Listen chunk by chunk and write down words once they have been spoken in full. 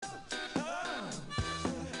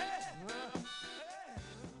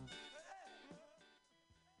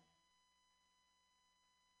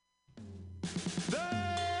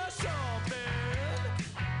There's something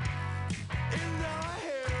in the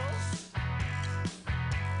hills.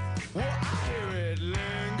 Well, I hear it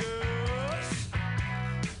lingers,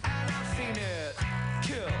 and I've seen it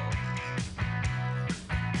kill.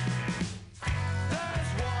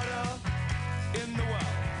 There's water in the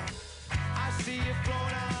well. I see it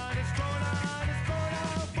flowing on, it's flowing on, it's flowing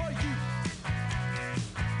on for you.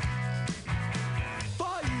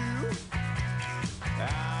 For you. I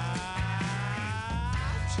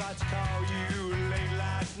tried to call you late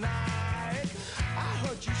last night. I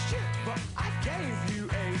heard you shit, but I gave you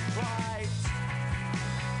a flight.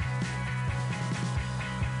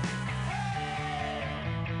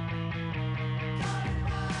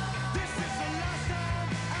 This is the last time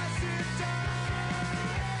I sit down.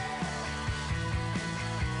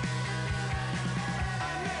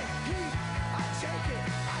 I make heat, I take it,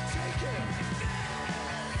 I take it.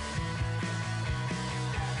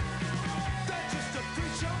 They're just a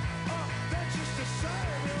preacher, they're just a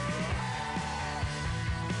savior.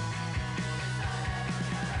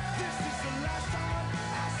 This is the last time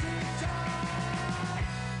I sit down.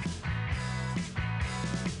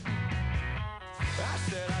 I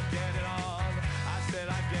said I'd get it on. I said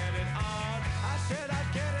I'd get it on. I said I'd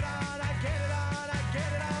get it on. I'd get it on. I'd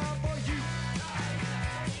get it on for you.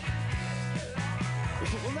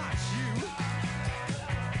 Well, not you.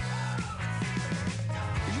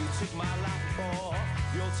 You took my life before.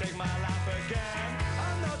 You'll take my life again.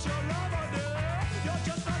 I'm not your lover, dear. You're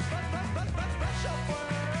just a special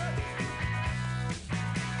friend.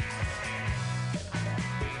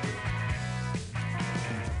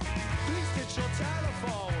 Please ditch your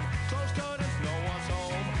telephone. Close curtains, no one's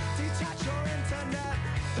home. Detach your internet.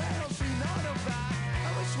 They don't see none of that.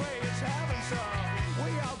 And which way is heaven, sir?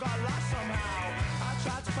 We all got lost somehow. I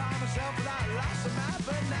tried to find myself, but I lost the map,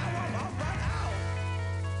 but now I'm all run out.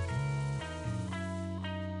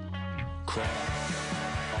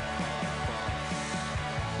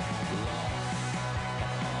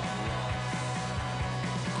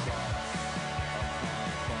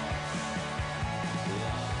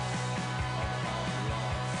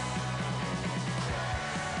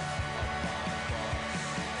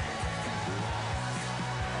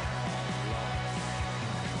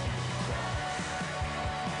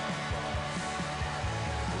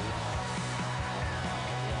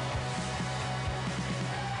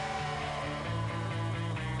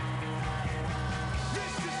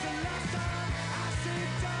 This is the last time I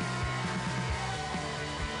sit down.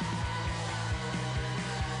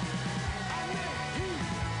 I make heat,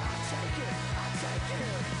 I take it, I take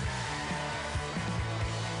it.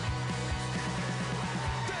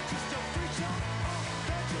 They're just a preacher,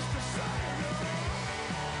 they're just a savior.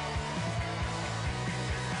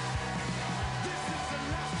 This is the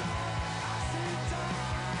last time I sit down.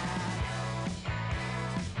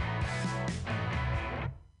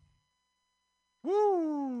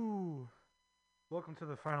 Woo! Welcome to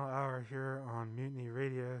the final hour here on Mutiny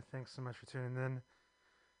Radio. Thanks so much for tuning in.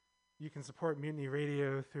 You can support Mutiny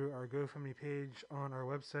Radio through our GoFundMe page on our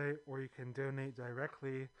website, or you can donate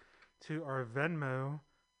directly to our Venmo.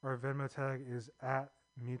 Our Venmo tag is at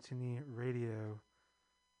Mutiny Radio.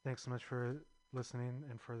 Thanks so much for listening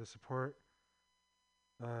and for the support.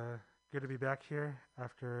 Good to be back here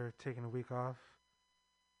after taking a week off.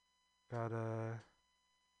 Got a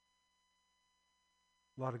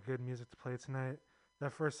lot of good music to play tonight.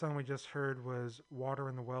 That first song we just heard was Water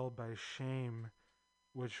in the Well by Shame,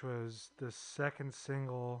 which was the second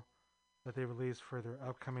single that they released for their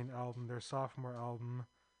upcoming album, their sophomore album,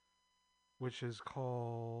 which is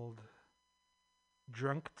called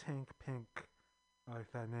Drunk Tank Pink. I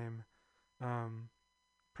like that name.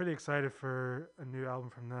 Pretty excited for a new album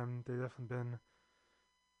from them. They've definitely been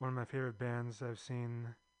one of my favorite bands I've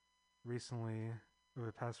seen recently over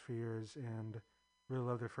the past few years, and really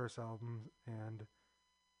love their first album, and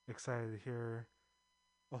excited to hear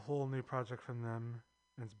a whole new project from them.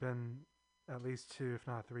 And it's been at least 2, if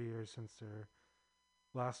not 3 years since their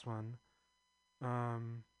last one.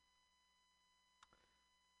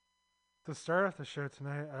 To start off the show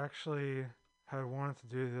tonight, I actually had wanted to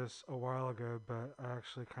do this a while ago, but I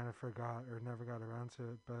actually kind of forgot or never got around to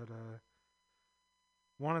it. But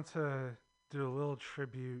wanted to do a little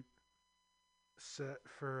tribute set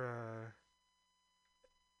for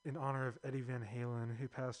in honor of Eddie Van Halen, who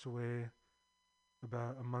passed away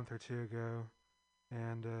about a month or 2 ago.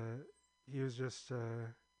 And he was just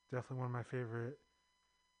definitely one of my favorite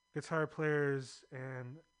guitar players,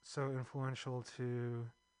 and so influential to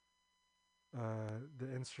the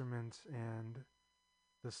instrument and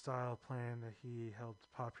the style playing that he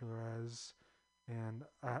helped popularize. And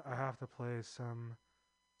I have to play some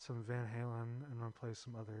some Van Halen, and I'm gonna play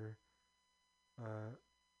some other,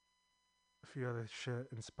 a few other shit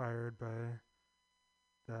inspired by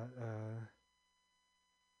that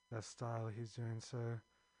that style he's doing. So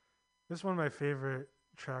this is one of my favorite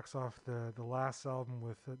tracks off the last album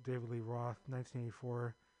with David Lee Roth,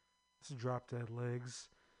 1984. This is Drop Dead Legs.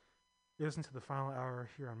 You listen to the Final Hour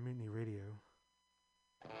here on Mutiny Radio.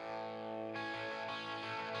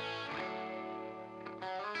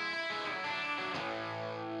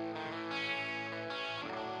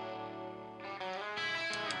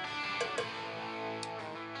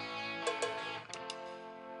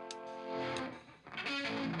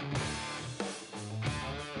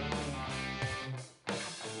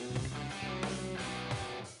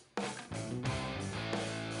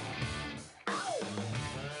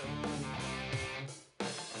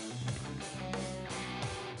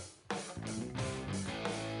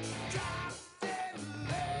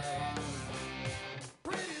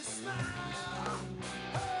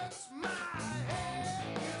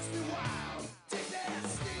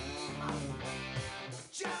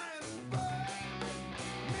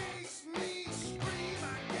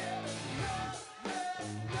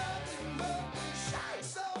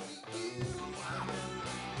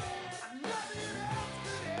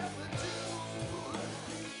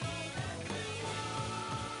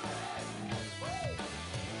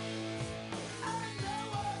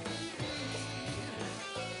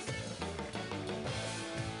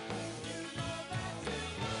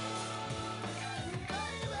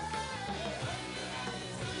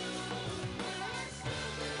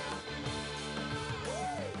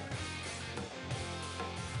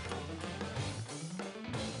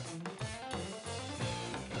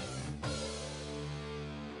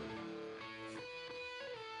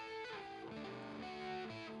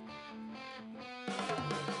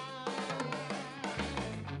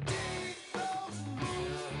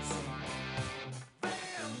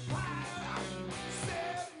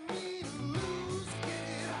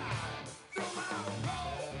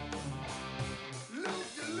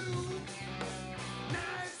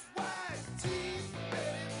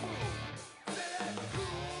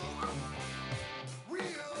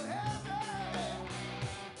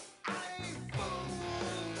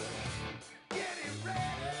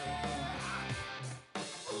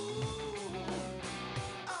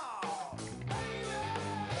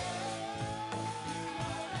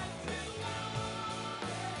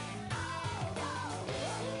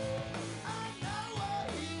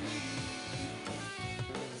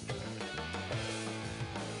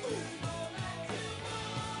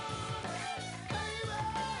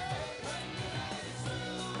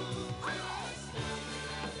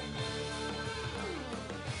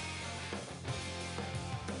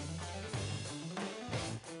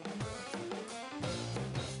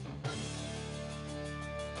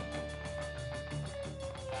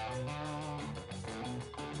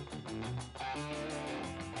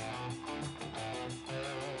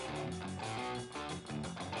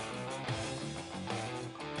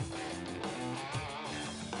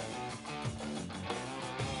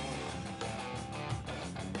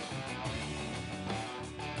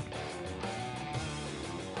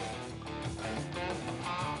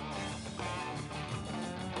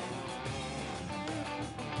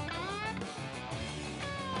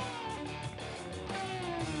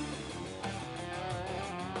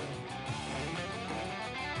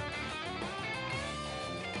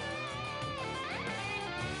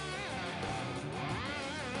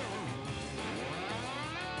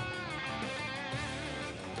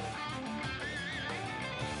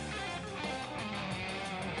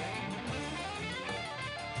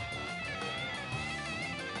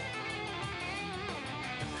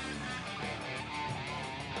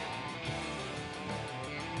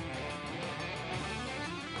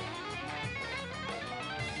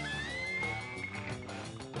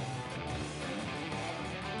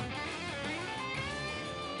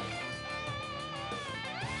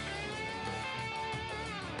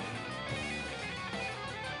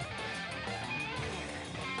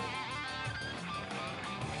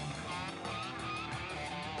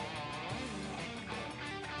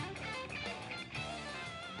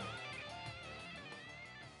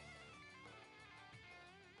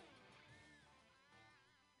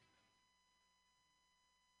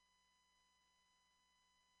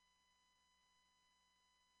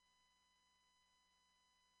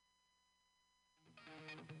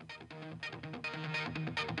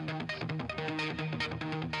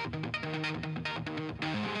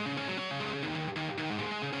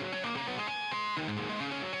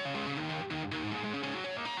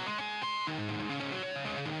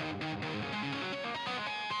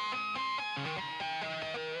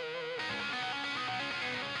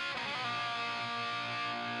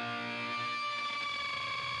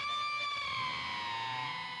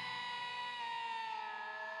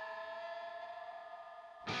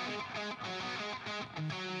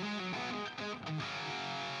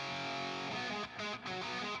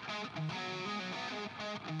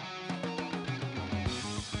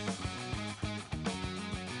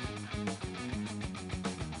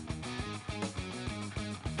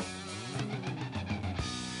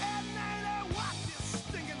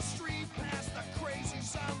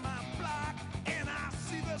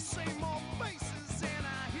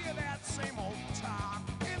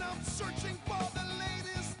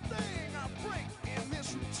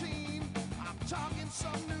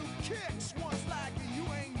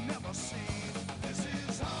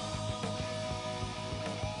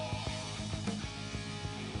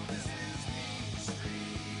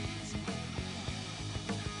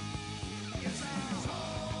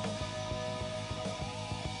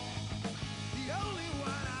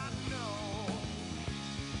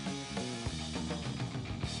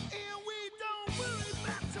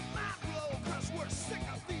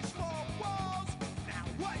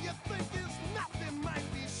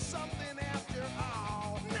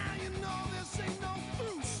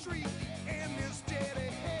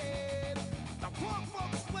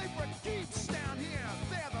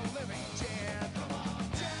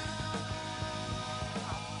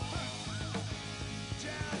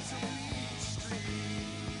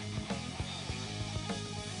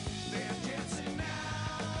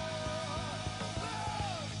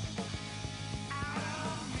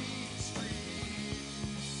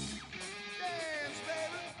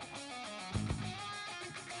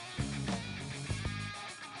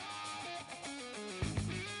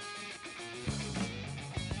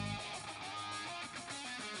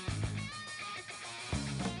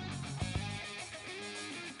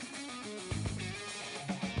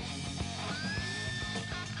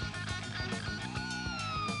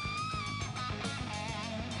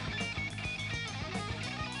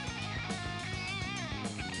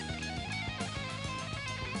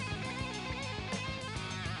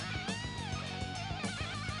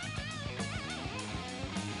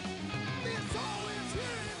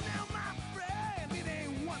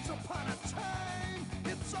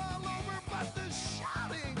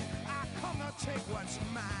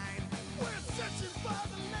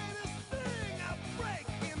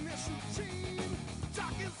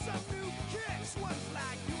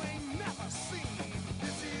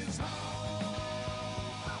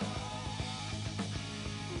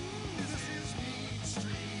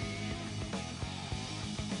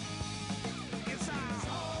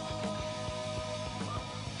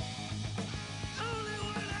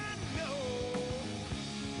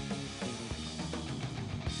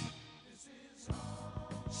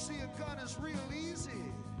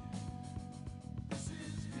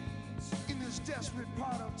 Desperate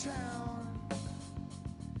part of town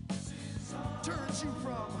turns you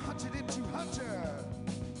from hunted into hunter.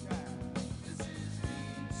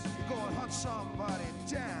 You go and hunt somebody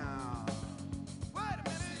down. Wait a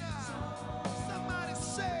minute now. Somebody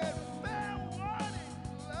said, fair warning,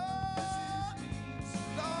 Lord.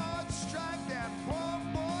 Lord, strike that poor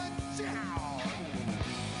boy down.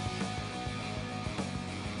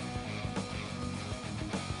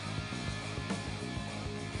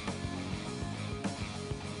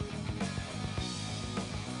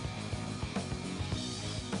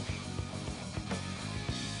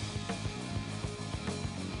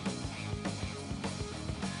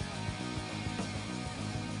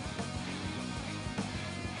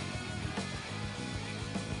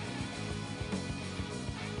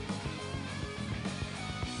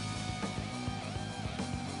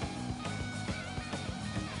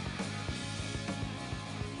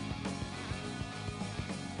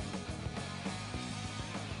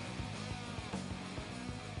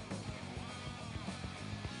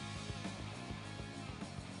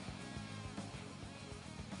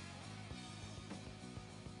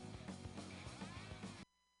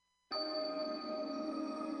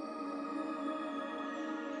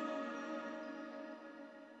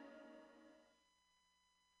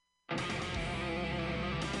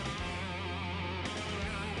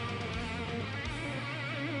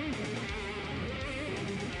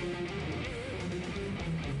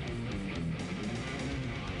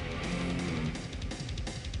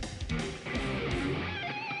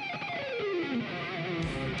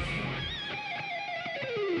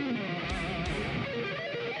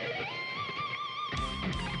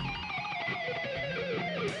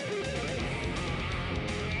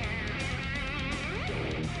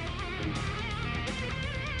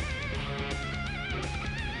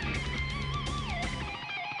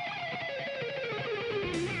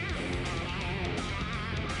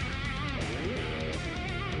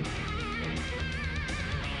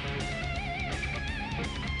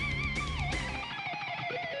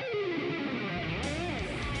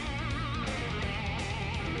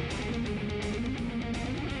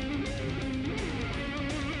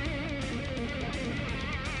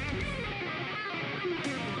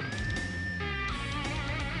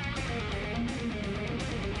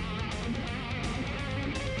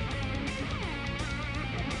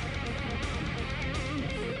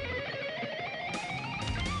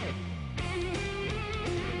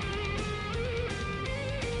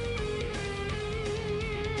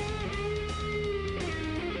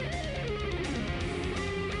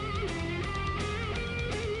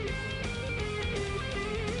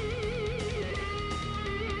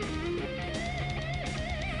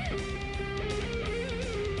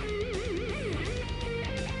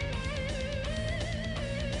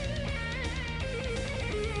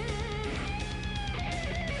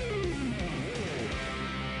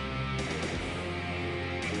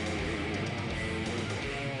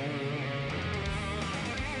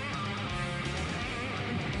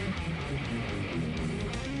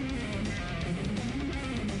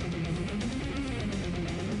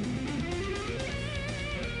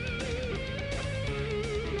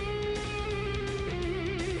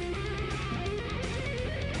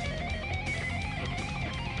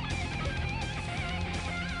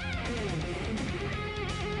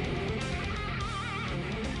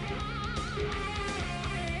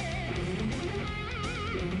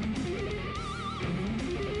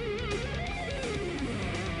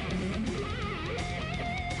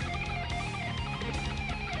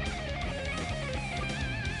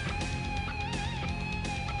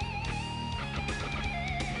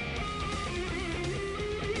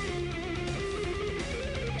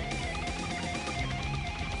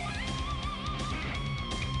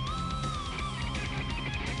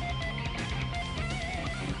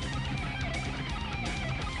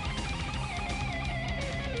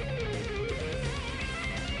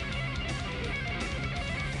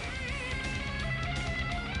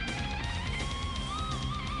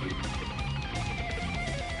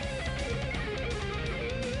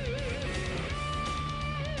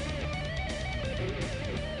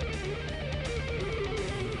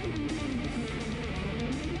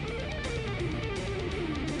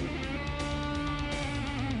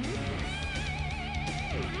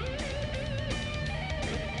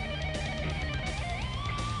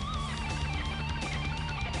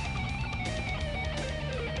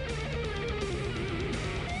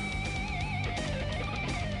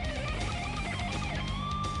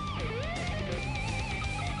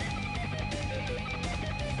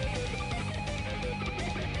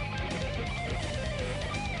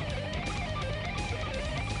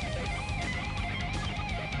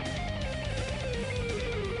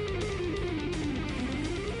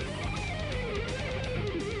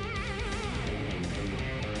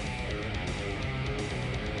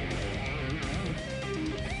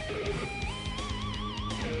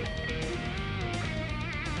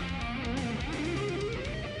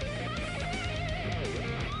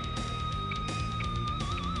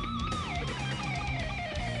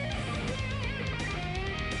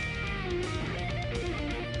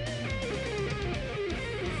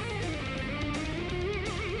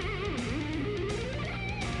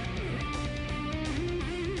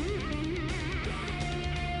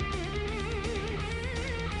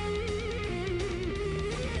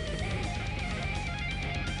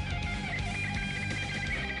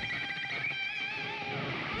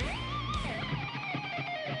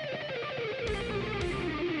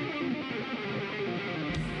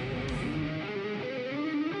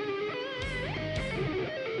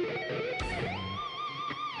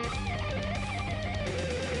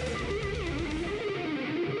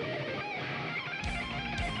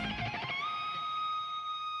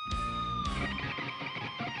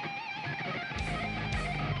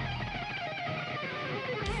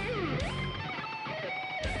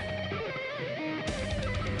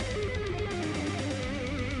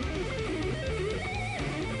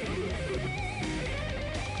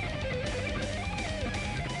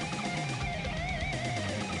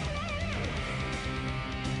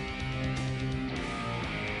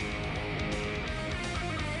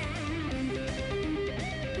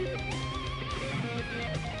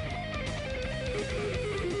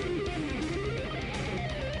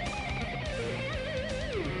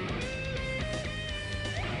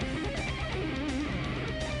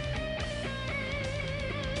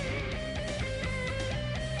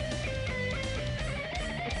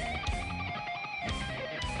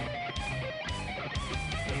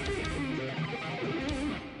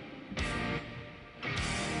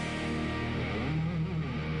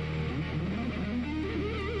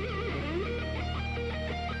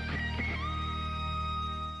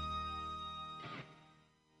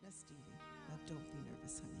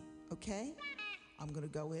 okay? I'm going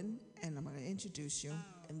to go in and I'm going to introduce you,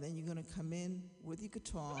 and then you're going to come in with your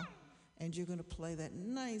guitar and you're going to play that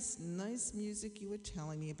nice music you were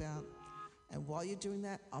telling me about. And while you're doing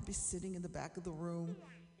that, I'll be sitting in the back of the room.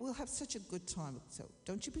 We'll have such a good time. So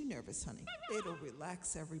don't you be nervous, honey. It'll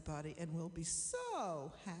relax everybody and we'll be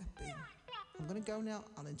so happy. I'm going to go now.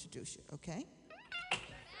 I'll introduce you, okay?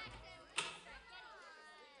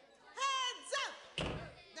 Heads up!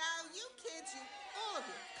 Now you kids, all of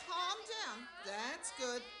you, calm down. That's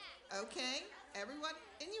good. Okay? Everyone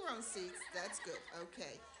in your own seats. That's good.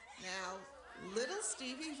 Okay. Now, little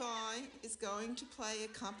Stevie Vai is going to play a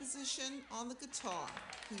composition on the guitar.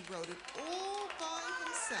 He wrote it all by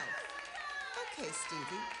himself. Okay,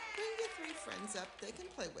 Stevie, bring your 3 friends up. They can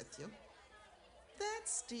play with you.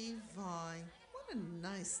 That's Steve Vai. What a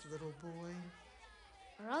nice little boy.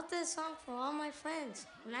 I wrote this song for all my friends.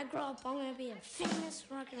 When I grow up, I'm going to be a famous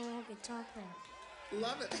rock and roll guitar player.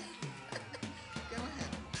 Love it. Go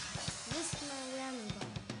ahead. This is my ramming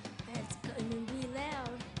ball. It's going to be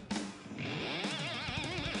loud.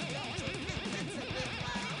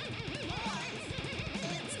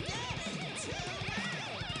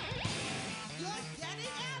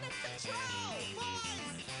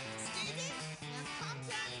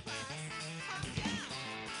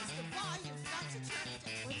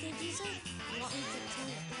 You want me to turn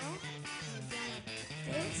it down?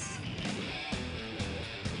 This?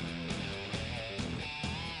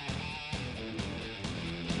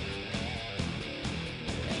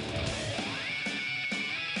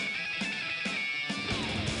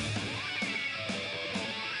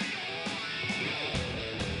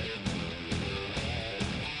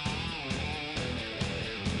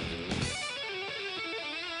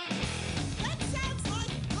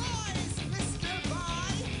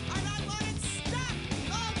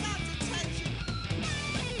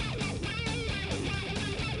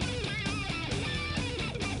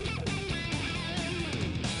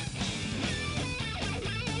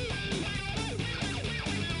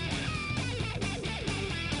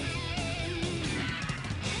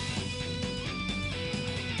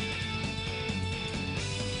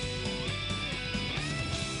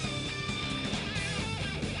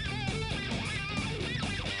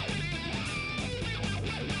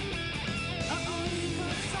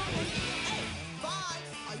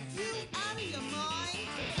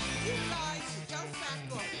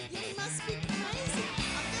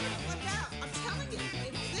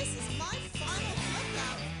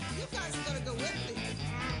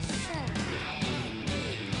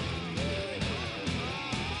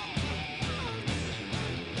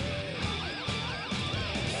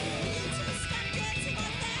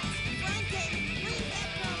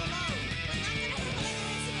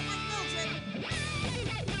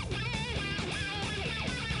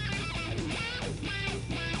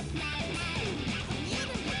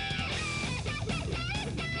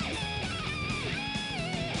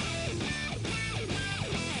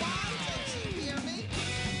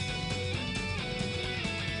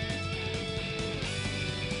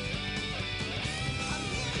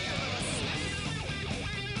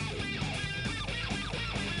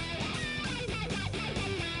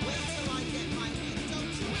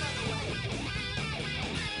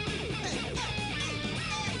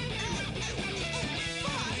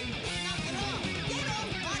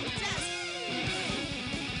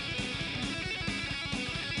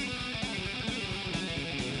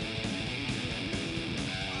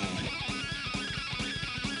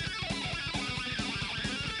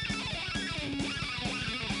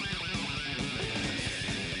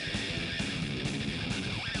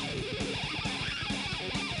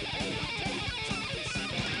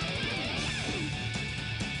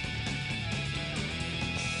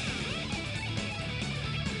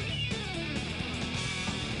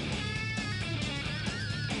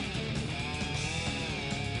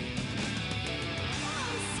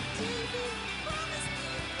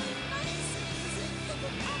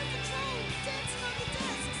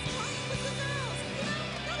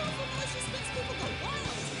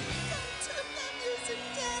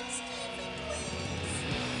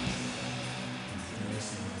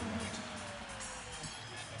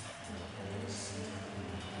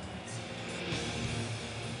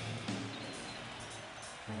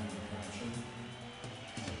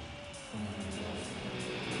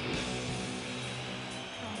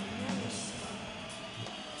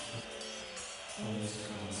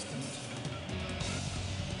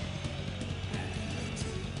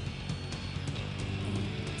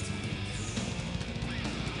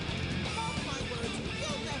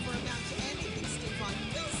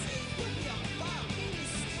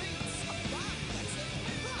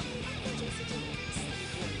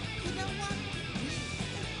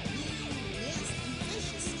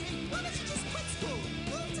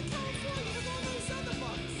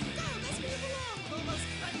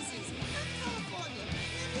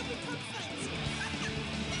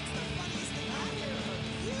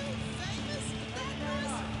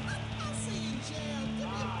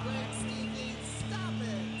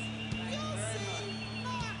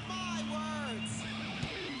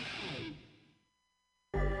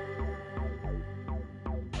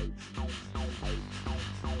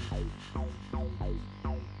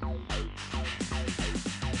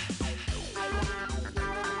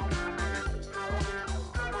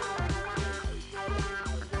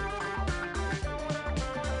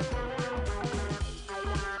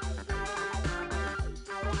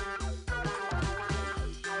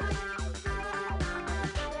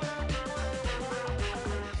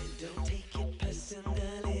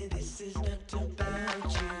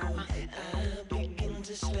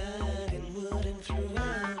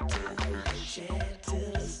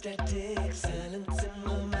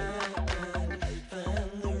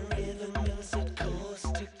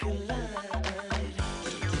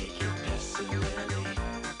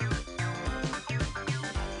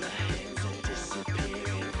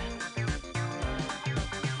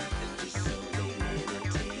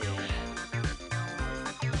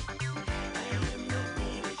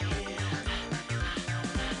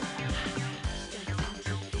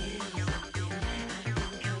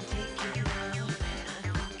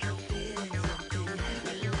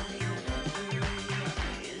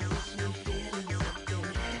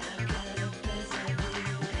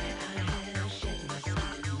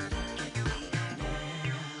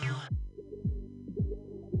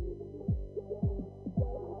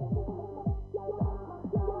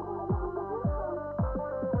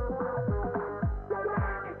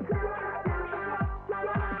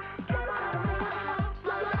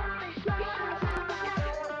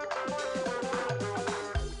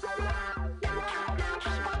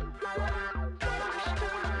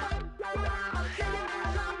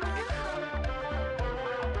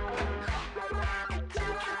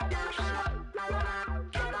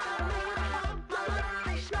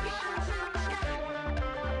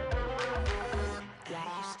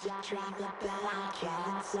 from the back,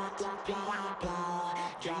 killing certain people.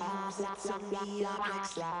 Dreams that sum me up like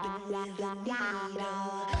slapping with a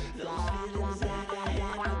needle. Those feelings that I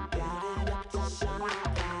had were building up to something.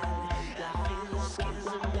 I feel a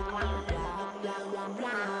schism in my rhythm, now I'm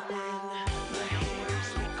running. My hair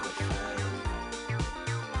is liquid fire.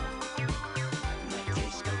 My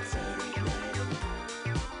taste buds are ignited.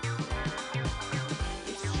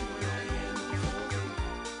 It's true, I am unfolding.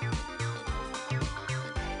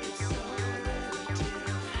 It's all relative.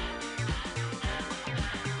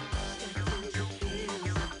 Starting to feel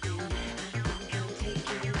something. I think I'm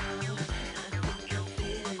taking off. I think I'm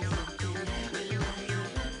feeling something.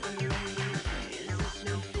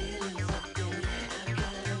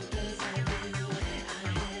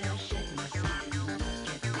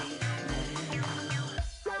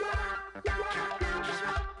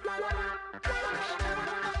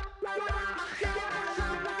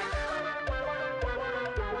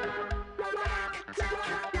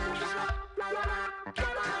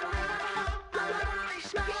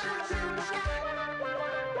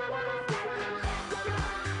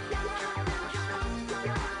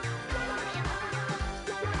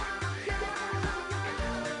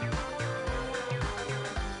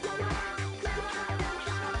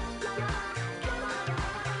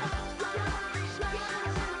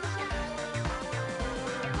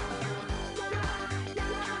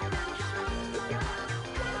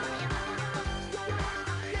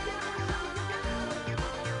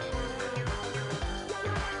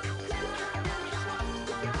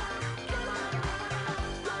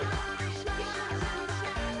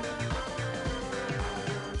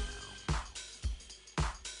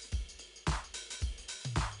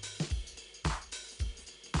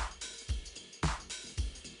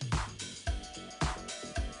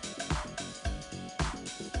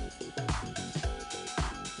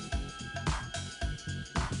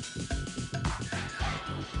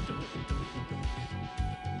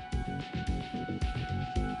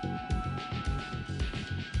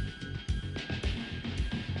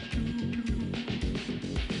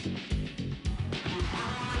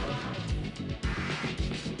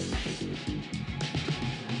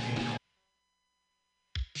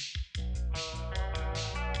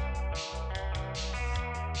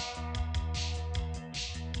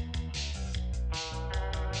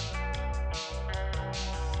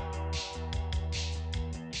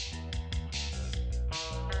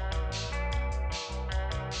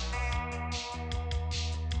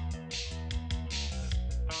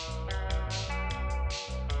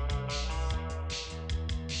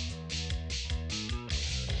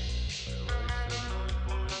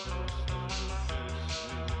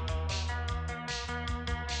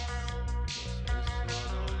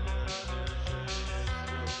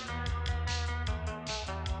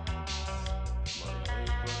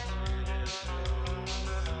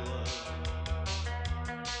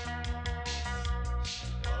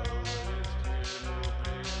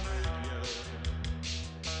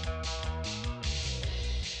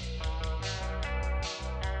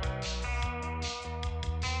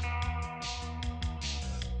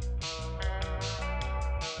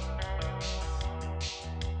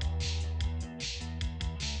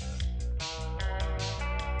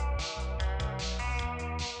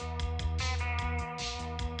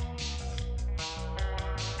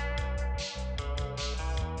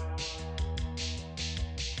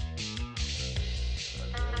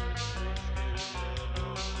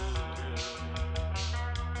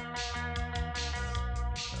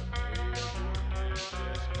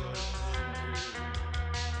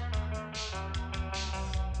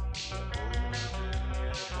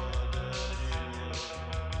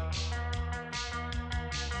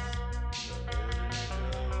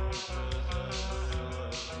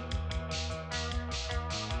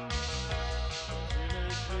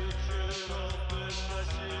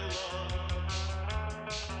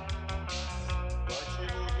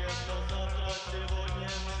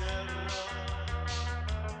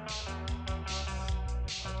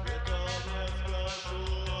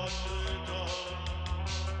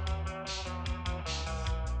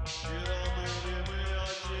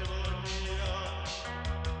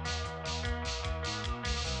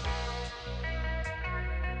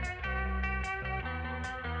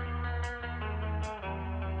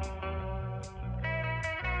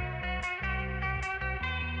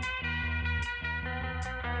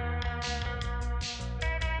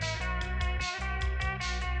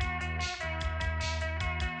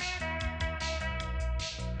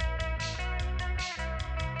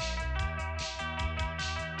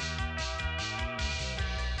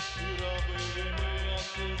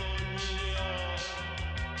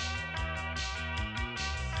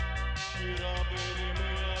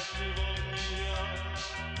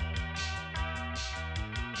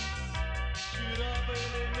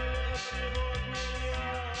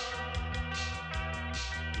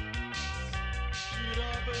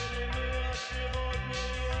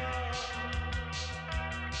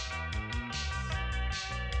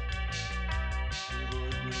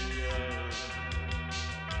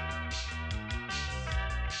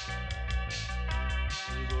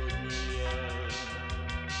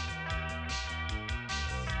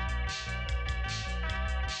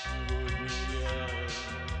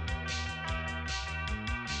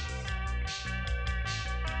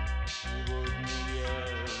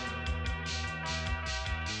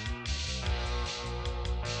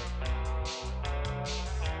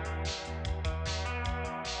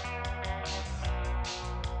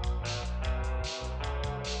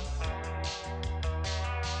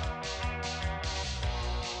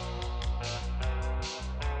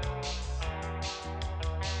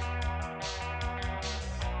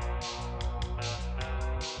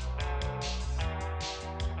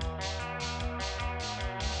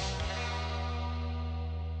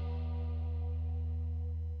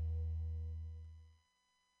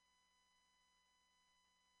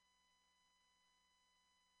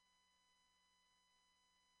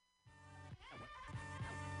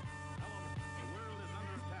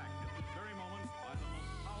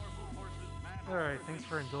 Alright, thanks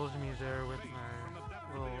for indulging me there with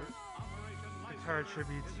my little guitar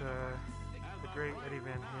tribute to the great Eddie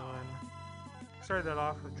Van Halen. Started that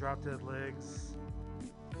off with Drop Dead Legs,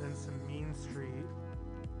 then some Mean Street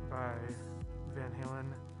by Van Halen,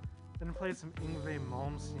 then played some Yngwie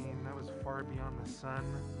Malmsteen, that was Far Beyond the Sun.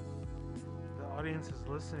 The Audience is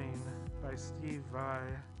Listening by Steve Vai.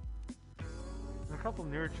 And a couple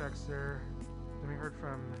newer tracks there. Then we heard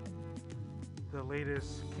from the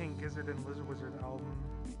latest King Gizzard and Lizard Wizard album.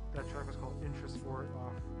 That track was called Intrasport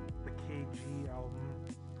off the KG album.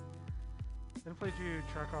 Then played you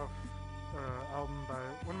a track off album by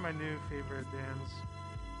one of my new favorite bands,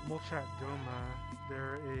 Molchat Doma.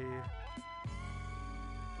 They're a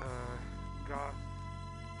goth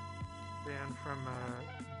band from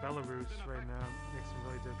Belarus right now. Makes some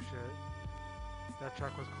really dope shit. That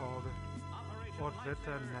track was called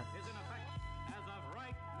Odveta Net.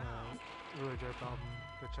 Really dope album.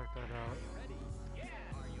 Go check that out. Ready? Yeah.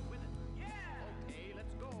 Are you with it? Yeah. Okay,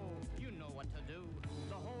 let's go. You know what to do.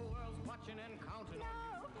 The whole world's watching and counting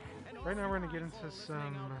on you. Right now we're gonna get into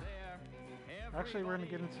some. Actually, we're gonna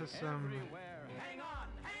get into some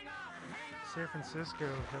San Francisco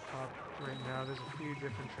hip hop right now. There's a few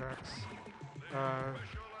different tracks.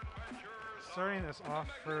 Starting us off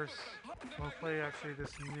first, we'll play actually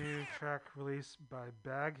this new track released by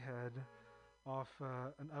Baghead off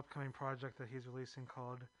an upcoming project that he's releasing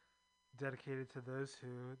called Dedicated to Those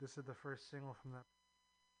Who. This is the first single from that.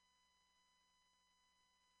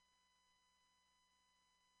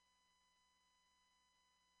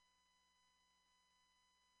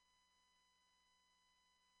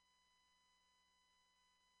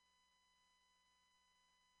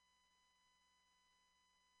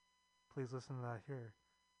 Please listen to that here.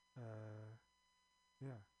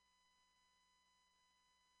 Yeah.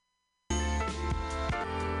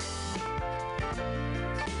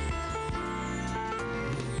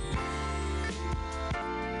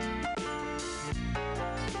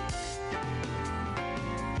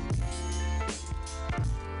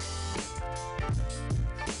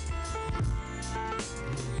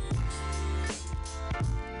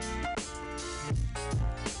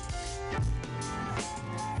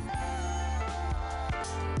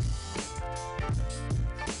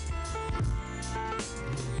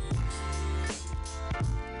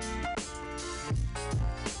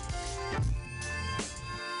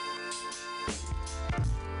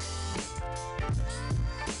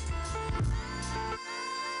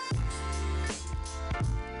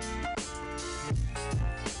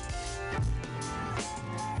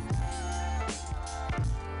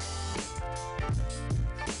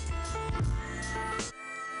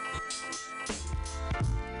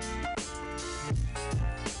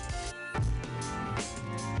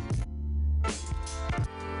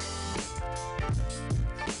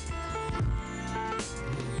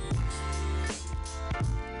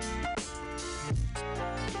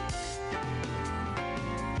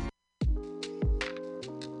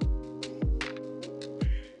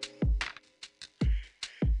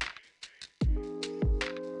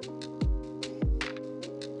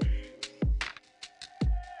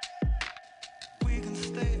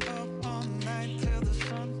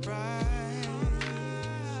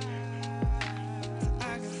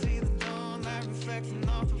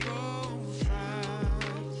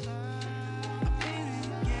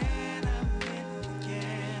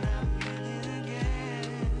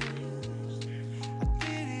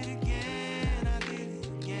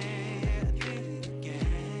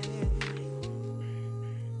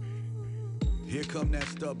 Here come that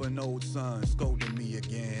stubborn old son scolding me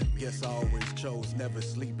again. Guess I always chose never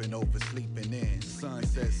sleeping over sleeping in. Son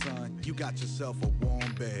said, son, you got yourself a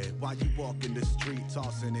warm bed. Why you walking the street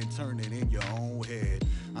tossing and turning in your own head?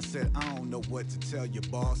 I said, I don't know what to tell you,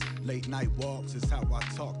 boss. Late night walks is how I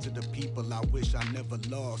talk to the people I wish I never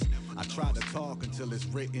lost. I try to talk until it's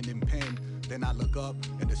written in pen. Then I look up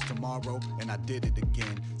and it's tomorrow and I did it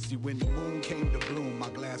again. See, when the moon came to bloom, my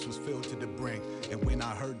glass was filled to the brink. And when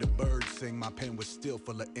I heard the birds sing, my pen was still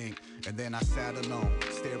full of ink. And then I sat alone,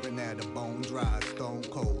 staring at a bone dry, stone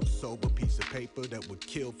cold, sober piece of paper that would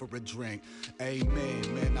kill for a drink.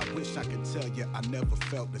 Amen, man, I wish I could tell you I never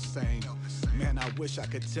felt the same. Man, I wish I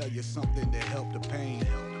could tell you something to help the pain.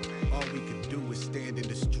 All we could do is stand in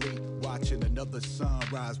the street, watching another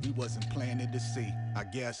sunrise we wasn't planning to see, I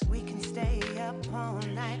guess. We can stay up all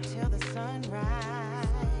night till the sunrise,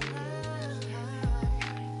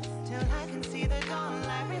 till I can see the dawn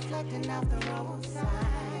light reflecting off the roadside.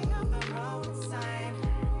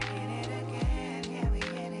 Hit it again, yeah, we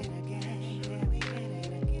hit it again, yeah, we hit it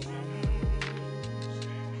again.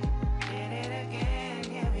 Hit it again,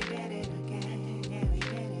 yeah, we did it again, yeah, we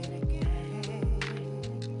did it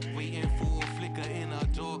again. Waiting for a flicker in a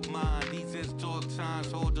dark mind. These is dark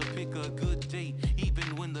times, hard to pick a good date.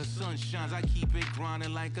 Even when the sun shines, I keep it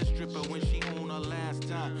grinding like a stripper when she on her last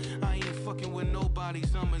time. I ain't fucking with nobody,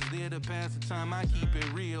 summer's there to pass the time. I keep it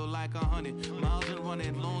real like 100 miles and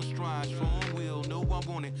running, long strides, strong will, know I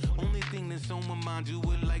want it. Only thing that's on my mind, do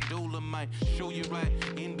it like Dolomite. Show you right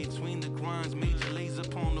in between the grinds, major lays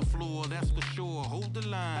upon the floor, that's for sure. Hold the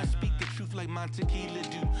line, I speak the truth like my tequila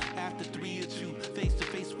do. After 3 or 2, face to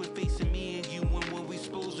face with facing me and you, and what we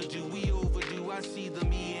supposed to do, we overdue. I see the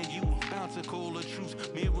me and you, bound to call a truce.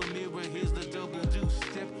 Mirror, mirror, here's the double deuce.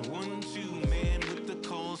 Step 1, 2, man with the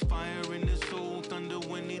calls, fire in his soul, thunder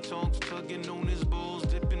when he talks, tugging on his balls,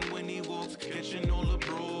 dipping when he walks, catching all the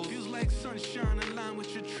brawls. Feels like sunshine aligned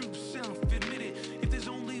with your true self. Admit it, if there's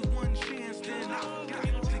only one chance, then I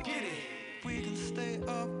got to get it. We can stay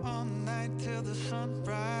up all night till the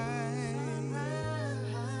sunrise,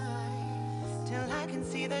 Till I can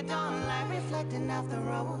see the dawn light reflecting off the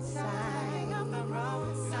roadside. I'm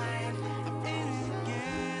in it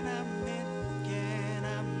again, I'm in it again,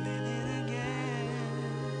 I'm in it again.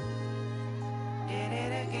 Did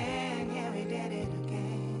it again, yeah, we did it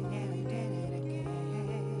again, yeah, we did it again.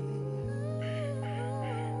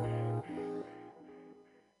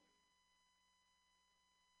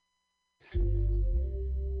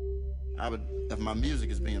 If my music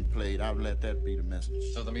is being played, I would let that be the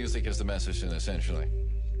message. So the music is the message, essentially.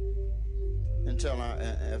 Until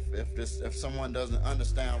if someone doesn't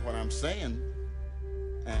understand what I'm saying,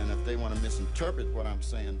 and if they want to misinterpret what I'm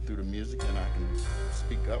saying through the music, then I can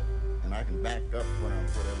speak up and I can back up whatever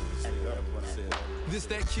it said. This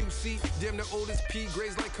that QC, damn the oldest P,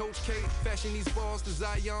 grades like Coach K. Fashion these balls to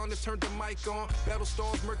Zion, that turned the mic on. Battle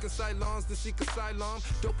stars, Merc and Cylons, to seek asylum.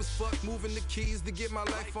 Dope as fuck, moving the keys to get my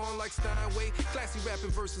life on like Steinway. Classy rapping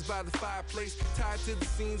verses by the fireplace. Tied to the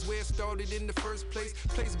scenes where it started in the first place.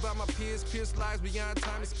 Placed by my peers, pierced lives beyond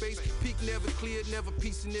time and space. Peak never cleared, never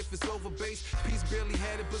piecing if it's over base. Piece barely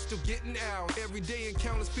had it, but still getting out. Every day in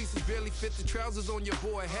countless pieces barely fit the trousers on your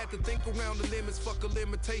boy. Had to think around the limits, fuck a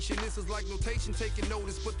limitation. This is like notation, taking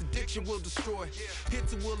notice, but the diction will destroy.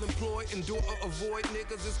 Hits it will employ, endure or avoid.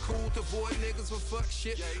 Niggas it's cool to avoid niggas for fuck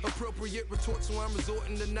shit. Appropriate retort, so I'm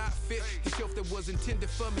resorting to not fit. The shelf that was intended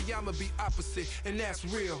for me, I'ma be opposite, and that's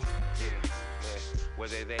real. Yeah,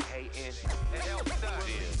 whether they hating,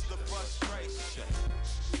 Release the frustration.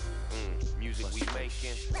 Music we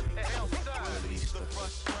making, Release the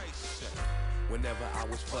frustration. Whenever I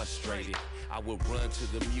was frustrated, I would run to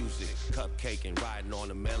the music, cupcaking, riding on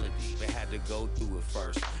the melody. They had to go through it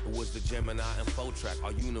first. It was the Gemini and 4-track,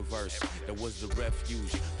 our universe. That was the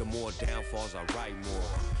refuge. The more downfalls, I write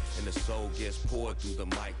more. And the soul gets poured through the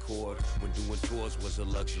mic cord. When doing tours was a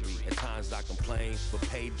luxury. At times I complained, but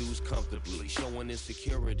paid dues comfortably. Showing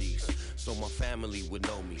insecurities, so my family would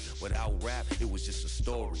know me. Without rap, it was just a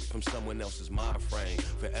story from someone else's mind frame.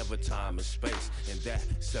 Forever time and space, and that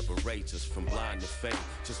separates us from blind to faith.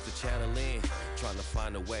 Just to channel in, trying to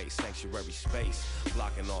find a way. Sanctuary space,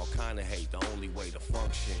 blocking all kind of hate. The only way to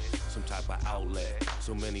function, some type of outlet.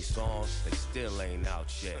 So many songs, they still ain't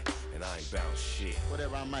out yet, and I ain't bound shit.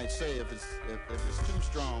 Whatever I might say, if it's too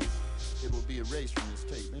strong, it will be erased from this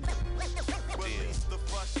tape. Release the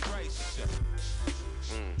frustration.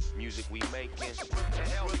 Music we making. Release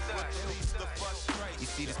the frustration. You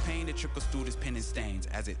see this pain that trickles through this pen and stains.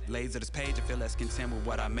 As it lays on this page, I feel less content with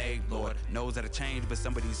what I made. Lord knows that I changed, but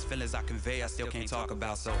some of these feelings I convey, I still can't talk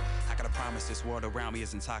about. So I gotta promise this world around me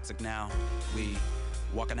isn't toxic now. We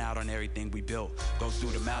walking out on everything we built. Go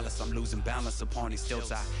through the malice, I'm losing balance upon these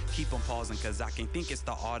stilts. I keep on pausing cause I can't think it's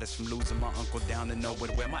the artist. From losing my uncle down to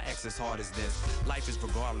nowhere where my ex is hard as this. Life is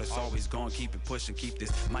regardless, always gonna keep it pushing. Keep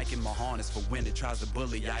this mic in my harness for when it tries to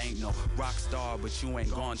bully. I ain't no rock star, but you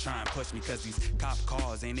ain't gonna try and push me cause these cop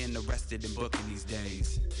cars ain't interested in booking these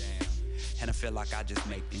days. And I feel like I just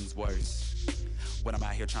make things worse when I'm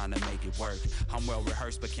out here trying to make it work. I'm well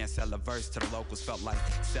rehearsed but can't sell a verse to the locals. Felt like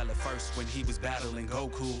sell it first when he was battling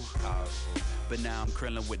Goku. But now I'm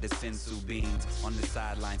Krillin with the sensu beans on the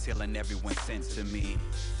sidelines, healing everyone sent to me.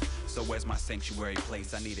 So where's my sanctuary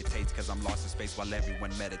place? I need a taste cause I'm lost in space while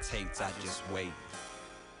everyone meditates. I just wait.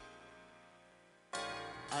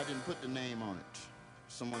 I didn't put the name on it.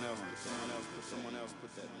 Someone else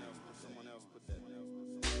put that name.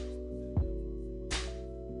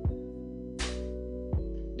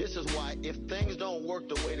 This is why if things don't work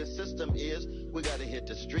the way the system is, we got to hit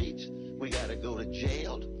the streets. We got to go to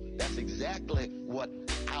jail. That's exactly what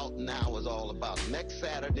Out Now is all about. Next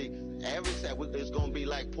Saturday, every Saturday, it's going to be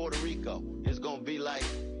like Puerto Rico. It's going to be like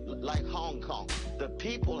Hong Kong. The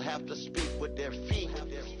people have to speak with their feet.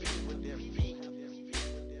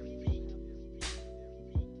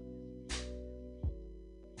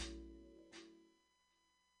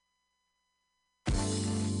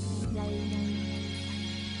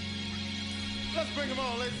 Let's bring them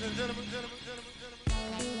on, ladies and gentlemen.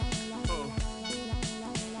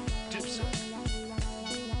 Dipset.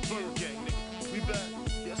 Bird Gang, nigga. We back.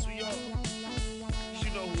 Yes, we are. You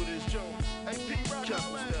know who it is, Jones. Hey, P. Rock,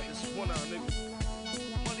 Capital Step. This is 1 hour, nigga.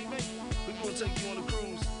 Money making. We gonna take you on a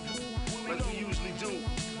cruise. Like we usually do.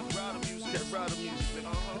 Rider music. That rider music,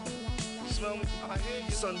 nigga. Smell me? I hear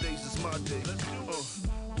you. Sundays is my day. Let's do it.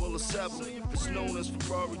 Well, it's Sabbath. It's known as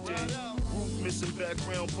Ferrari Day. Roof missing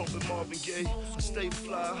background, pumping Marvin Gaye. Stay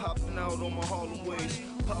fly, hopping out on my Harlem ways.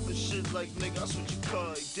 Popping shit like nigga, I switch your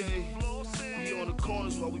car every day. We on the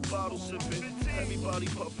corners while we bottle sipping. Everybody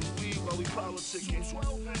puffing weed while we politicking.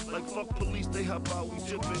 Like fuck police, they hop out, we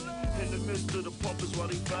dipping. In the midst of the pumpers while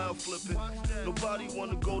they valve flipping. Nobody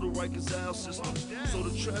wanna go to Rikers Isle system. So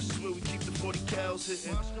the trash is where we keep the 40 cows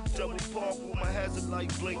hitting. Double park with my hazard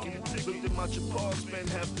light blinking. Looked at my Chapar, spent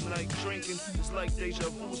half the night drinking. It's like deja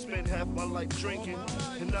vu, spent half my life drinking.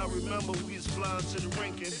 And I remember we was flying to the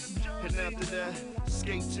rinking. And after that,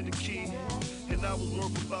 skate to the key. And I was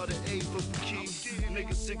worth about an 8 for the key.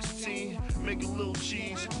 Nigga 16, make a little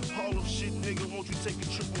cheese. Harlem shit, nigga, won't you take a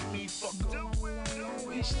trip with me? Fuck up.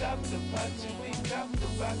 We stop the party, we cop the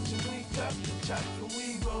box, and we cop the top, and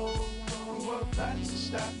we roll. We work lots of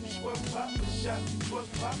stoppers, work papa shop, work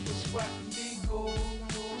papa squat, and we go.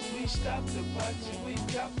 We stop the party, we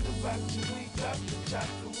cop the box, and we cop the top,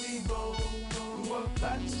 and we roll. We work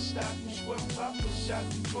lots of stoppers, work papa shop,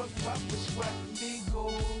 work papa squat, and we go.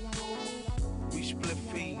 We split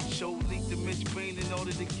fiend, show leak the Mitch Green in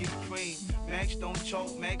order to get cream. Max don't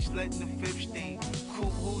chalk, Max letting the fifth steam. Cool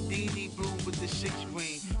Houdini blue with the 6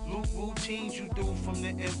 ring. Loop routines you do from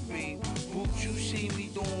the F-beam. Oops, you see me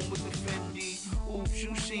doing with the Fendi. Oops,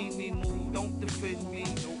 you see me move, don't defend me.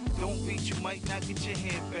 Don't beat, you might not get your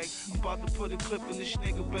hand back. I'm about to put a clip in this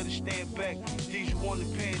nigga, better stand back. These you want the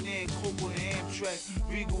Pan Am, Coke on the Amtrak.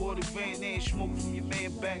 Regal or the Van Am, smoke from your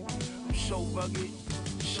man back. I'm so rugged,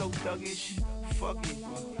 so thuggish. Fuck it.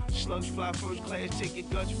 Slugs fly first class, take your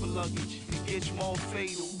Dutch for luggage. It gets more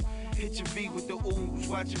fatal. Hit your V with the ooze.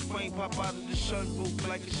 Watch your frame pop out of the sunroof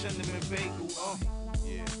like a cinnamon bagel.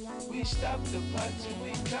 Yeah. We stop the party,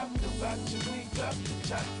 we cop the box, and we cop the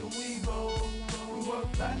top, and we roll. We work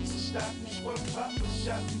lots of stoppers, work papa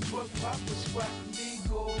shop, work papa squat, and we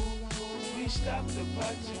go. We stop the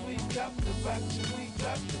party, we cop the box, and we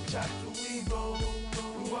cop the top, and we roll.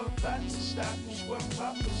 We work lots of stoppers, work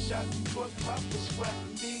papa shop, work papa squat,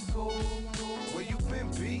 and we go. Where you been,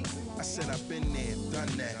 B? I said I've been there,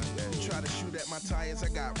 done that. You try to shoot at my tires, I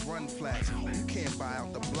got run flats. You can't buy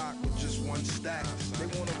out the block with just one stack. They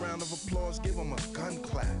want a round of applause, give them a gun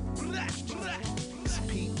clap. It's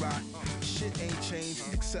Pete Rock, shit ain't changed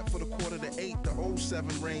except for the 7/4 the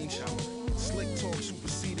 07 range. Slick talk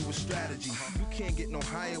superseded with strategy. You can't get no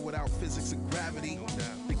higher without physics and gravity.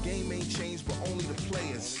 The game ain't changed, but only the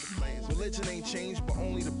players. Religion ain't changed, but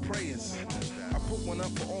only the prayers. I put one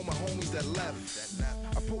up for all my homies that left.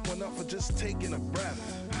 I put one up for just taking a breath.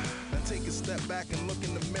 Now take a step back and look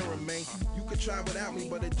in the mirror, man. You could try without me,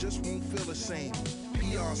 but it just won't feel the same.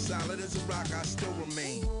 PR solid as a rock, I still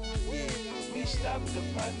remain. Yeah. We stop the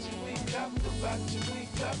party, we cop the box, and we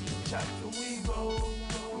cop the top, and we roll.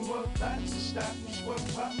 We work lots of stoppers, work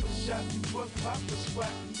papa shop, work papa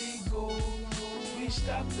squat, and we go. We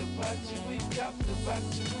stop the party, we cop the box,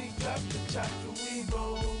 and we cop the top, and we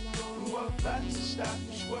roll. We work about to stop.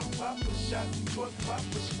 It's what Papa shot, it's what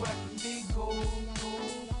Papa's watching me go.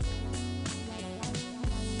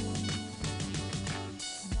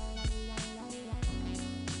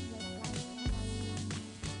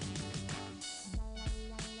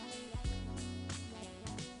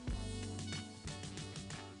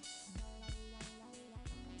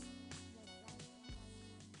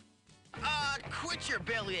 Quit your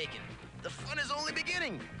belly aching. The fun is only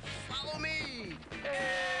beginning. Follow me.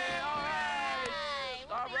 Hey, all right.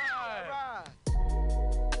 All right.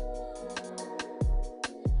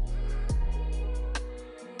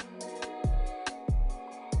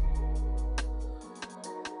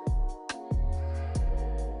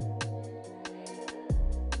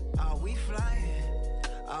 Are we flying?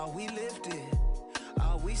 Are we lifted?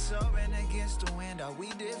 Are we soaring against the wind? Are we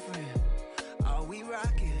different? Are we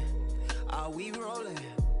rocking? Are we rolling?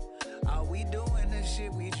 Are we doing the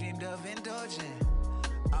shit we dreamed of indulging?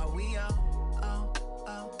 Are we Are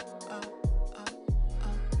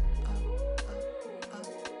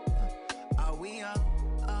we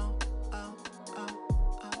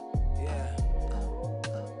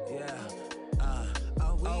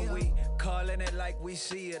Are we calling it like we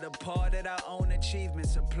see it? Applauded our own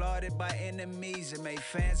achievements, applauded by enemies, and made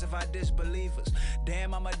fans of our disbelievers.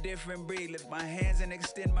 Damn, I'm a different breed. Lift my hands and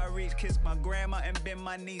extend my reach. Kiss my grandma and bend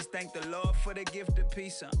my knees. Thank the Lord for the gift of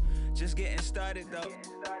peace. I'm just getting started though.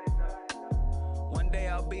 One day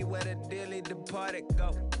I'll be where the dearly departed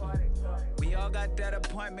go. We all got that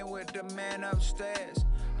appointment with the man upstairs.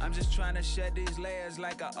 I'm just trying to shed these layers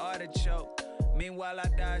like an artichoke. Meanwhile, I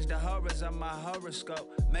dodged the horrors of my horoscope.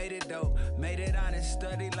 Made it dope, made it honest.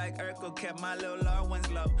 Studied like Urkel, kept my little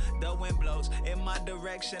Larwins low. The wind blows in my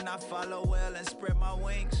direction. I follow well and spread my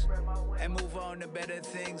wings and move on to better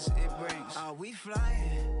things it brings. Are we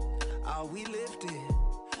flying? Are we lifted?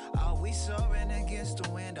 Are we soaring against the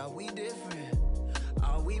wind? Are we different?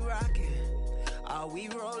 Are we rocking? Are we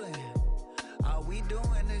rolling? Are we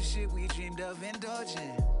doing the shit we dreamed of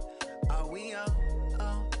indulging? Are we Are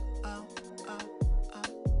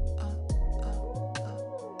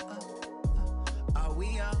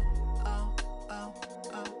we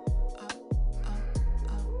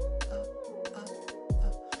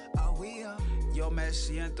Yo me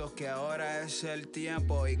siento que ahora es el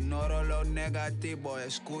tiempo. Ignoro lo negativo,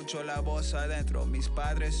 escucho la voz adentro. Mis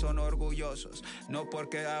padres son orgullosos, no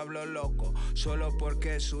porque hablo loco, solo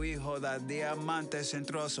porque su hijo da diamantes en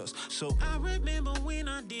trozos. So I remember when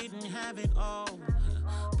I didn't have it all,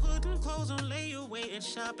 putting clothes on layaway at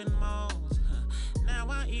shopping malls. Now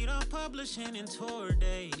I eat on publishing and tour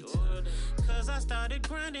dates, cause I started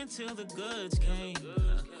grinding till the goods came.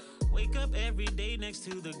 Wake up every day next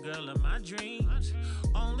to the girl of my dreams.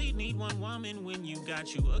 Only need one woman when you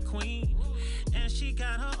got you a queen, and she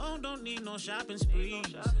got her own, don't need no shopping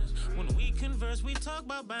sprees. When we converse, we talk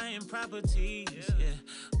about buying properties.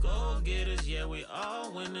 Yeah, gold getters, yeah, we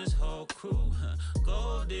all win this whole crew.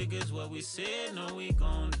 Gold diggers, what we said, no, we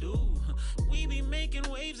gon' do. We be making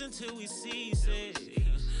waves until we cease it.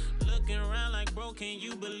 Looking around like, bro, can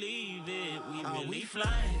you believe it? We really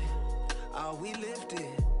flying. Are we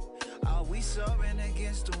lifted? Are we soaring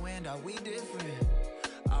against the wind? Are we different?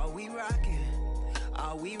 Are we rocking?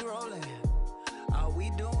 Are we rolling? Are we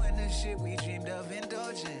doing the shit we dreamed of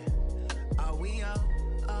indulging? Are we Are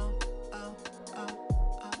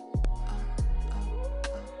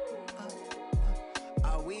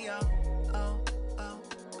we Are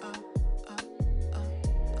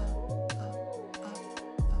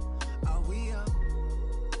we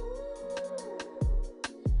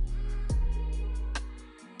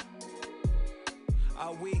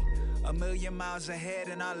Are we a million miles ahead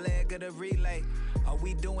in our leg of the relay? Are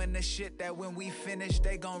we doing the shit that when we finish,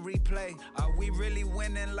 they gon' replay? Are we really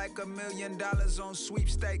winning like $1 million on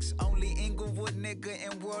sweepstakes? Only Inglewood nigga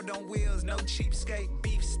and World on Wheels, no cheapskate.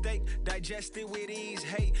 Beef steak, digested with ease.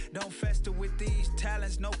 Hate, don't fester with these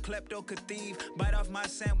talents, no klepto could thieve. Bite off my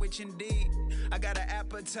sandwich indeed. I got an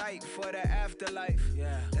appetite for the afterlife.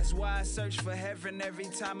 Yeah, that's why I search for heaven every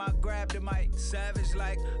time I grab the mic. Savage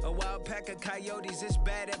like a wild pack of coyotes, it's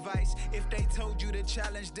bad advice. If they told you to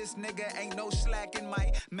challenge this nigga, ain't no slacking.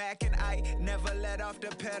 My Mac and I never let off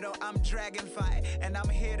the pedal. I'm dragon fight, and I'm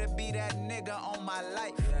here to be that nigga on my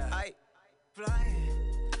life. I flying.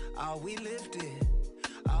 Are we lifted?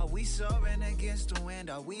 Are we soaring against the wind?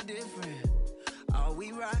 Are we different? Are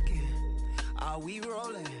we rocking? Are we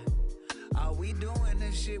rolling? Are we doing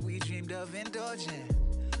the shit we dreamed of indulging?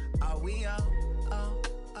 Are we Are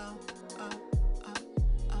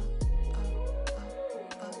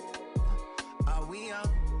we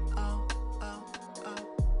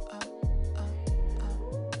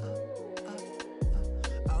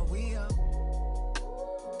Are we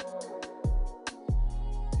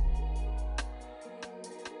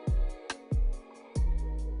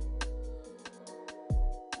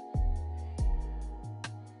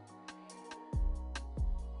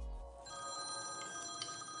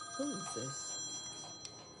Who is this?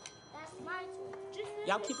 That's my toy.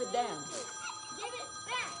 Y'all keep it down. Give it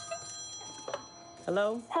back.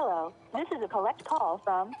 Hello? Hello, this is a collect call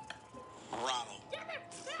from Ronald.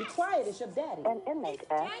 Be quiet, it's your daddy. An inmate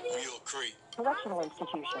at Real creep. correctional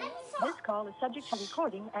institution. This call is subject to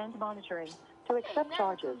recording and monitoring. To accept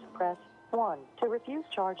charges, press 1. To refuse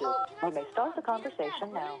charges, we may start the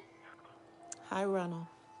conversation now. Hi, Ronald.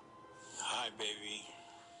 Hi, baby.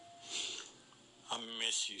 I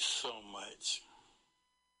miss you so much.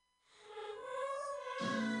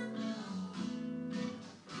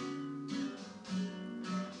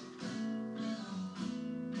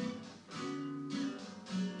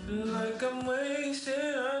 Feel like I'm wasting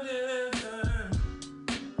all this time.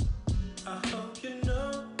 I hope you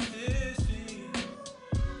know this is.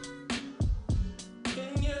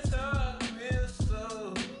 Can you talk real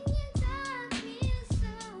slow?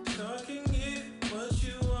 So I can get what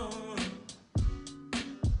you want.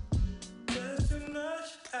 There's too much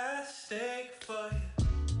at stake for you.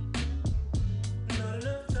 Not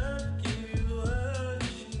enough time to give you what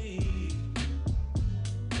you need.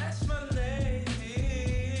 That's my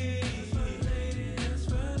lady. That's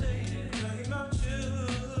my lady. I'm talking about you.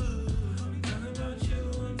 I'm talking about you.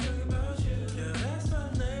 I'm talking about you. Yeah, that's my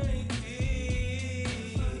lady.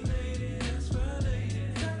 That's my lady.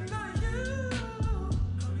 I'm talking about you.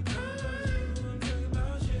 I'm talking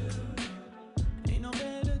about you. Ain't no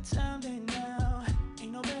better time than now.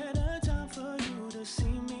 Ain't no better time for you to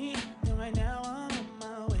see me than right now. I'm on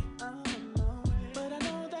my way. But I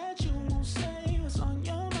know that you won't say what's on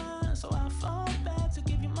your mind, so I fall back to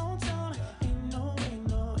give you more time. Ain't no way,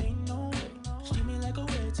 no, ain't no way. Treat me like a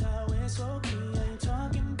wet towel, it's okay. I ain't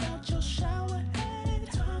talking about your shower head.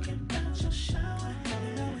 Talking about your shower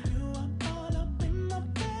head. Now when you are all up in my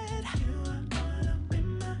bed, you are all up in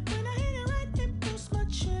my. When I hit it right, it boosts my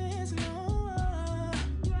chest. No,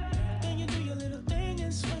 then you do your little thing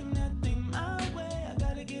and swing that thing my way. I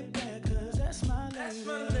gotta get back, 'cause that's my lady. That's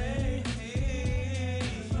my lady.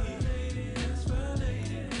 That's my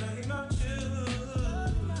lady. I'm talking about you.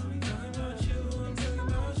 I'm talking about you. I'm talking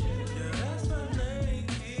about you. Yeah, that's my lady.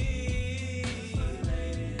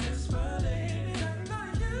 That's my lady. I'm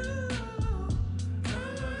talking about you.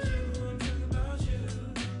 I'm talking about you.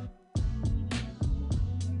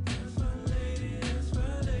 That's my lady. That's my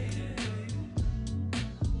lady.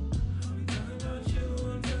 I'm talking about you.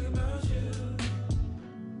 I'm talking about you.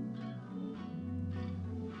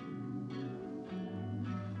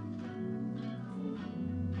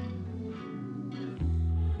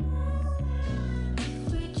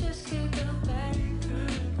 If we just could go back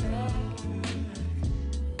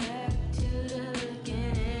to the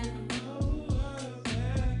beginning.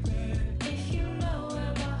 If you know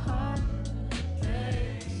where my heart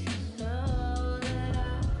lays, know that I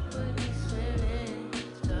would be swimming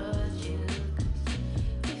towards you.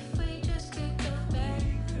 If we just could go back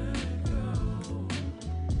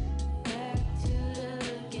to the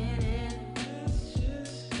beginning.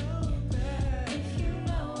 If you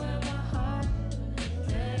know where my heart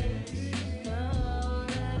lays, know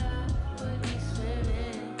that I would be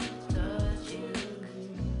swimming towards you.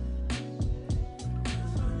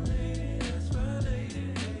 That's my lady.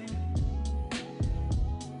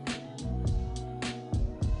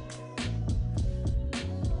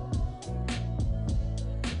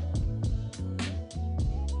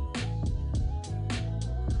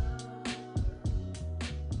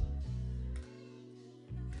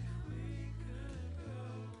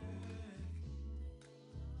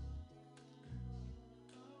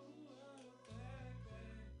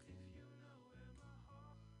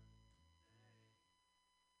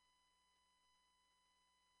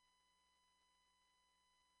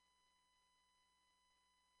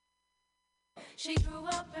 She grew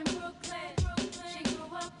up in Brooklyn. She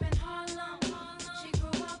grew up in Harlem. She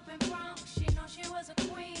grew up in Bronx. She know she was a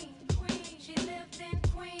queen. She lived in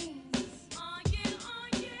Queens. Oh yeah.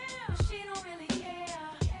 But she don't really care.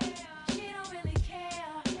 She don't really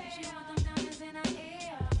care. She want them diamonds in her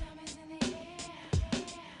ear. Diamonds in the air.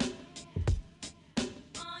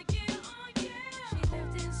 Oh yeah. She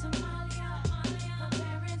lived in Somalia. Her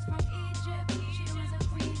parents from Egypt. She was a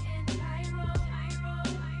queen in Cairo.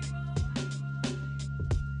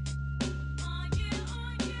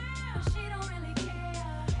 But she don't really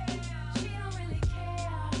care. She don't really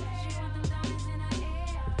care. She want them diamonds in her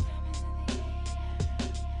ear. Diamonds in the air.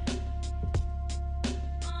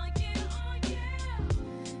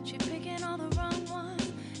 She picking all the wrong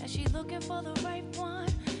ones, and she looking for the right one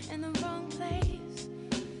in the wrong place.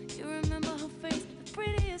 You remember her face, the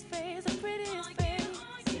prettiest face, the prettiest face.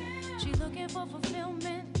 She looking for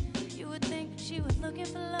fulfillment. You would think she was looking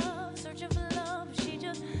for love, searching for love. She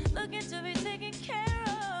just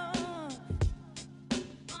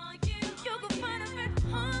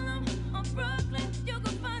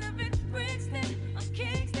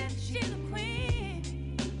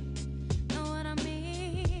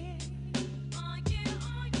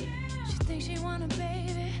want a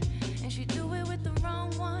baby, and she do it with the wrong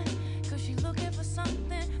one. Cause she looking for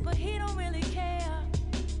something, but he don't really care.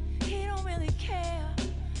 He don't really care,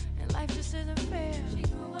 and life just isn't fair. She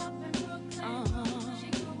grew up in Brooklyn. She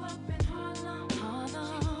grew up in Harlem. She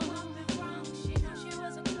grew up in Bronx. She knew she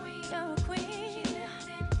was a queen. You're a queen. She lived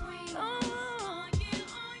in Queens. Oh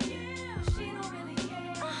yeah, she don't really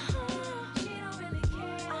care. She don't really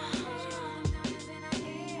care. She want them diamonds in her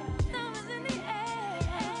hair. Diamonds in the air.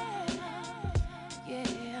 Yeah.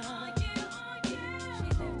 She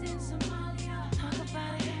lived in Somalia. Talk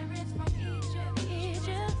about it. Parents from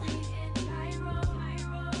Egypt. In Cairo.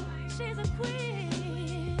 She's a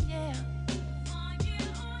queen, yeah.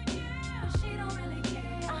 But she don't really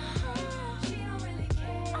care. She don't really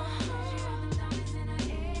care. She want the diamonds in her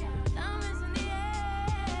hair. Diamonds in the air.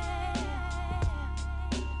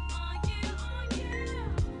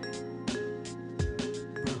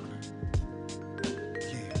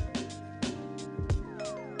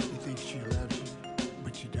 You think she loves you,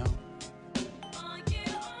 but you don't.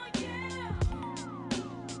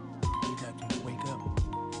 You got to wake up,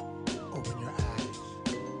 open your eyes,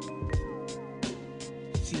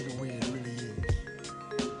 see the way it really is.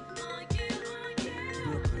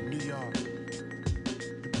 Brooklyn, New York,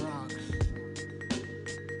 the Bronx,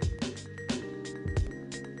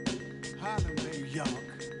 Harlem, New York,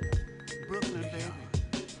 Brooklyn, baby.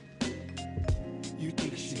 You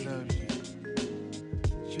think she loves you?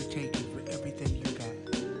 She'll take you for everything you got.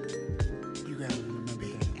 You gotta remember that.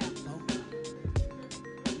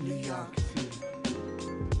 New York City,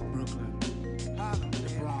 Brooklyn, Harlem, the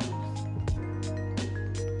Bronx.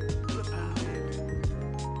 Brooklyn, baby.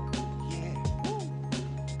 Yeah. Woo.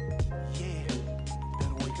 Yeah.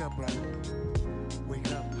 Better wake up, brother.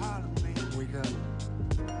 Wake up, Harlem, baby. Wake up.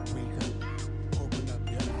 Wake up. Open up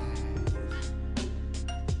your eyes.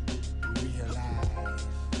 Realize,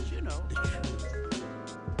 you know, the truth.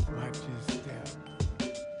 Watch your step.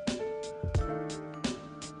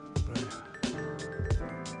 Brother.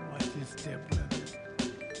 Watch your step, brother.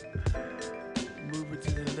 Move it to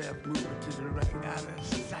the left, move it to the right, out of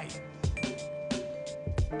sight.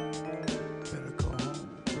 Better go home,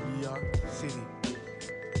 New York City.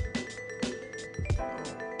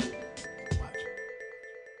 Watch it.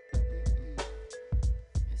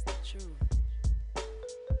 It's the truth.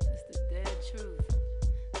 It's the dead truth.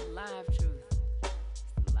 The live truth.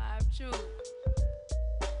 It's the live truth.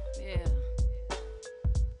 Yeah.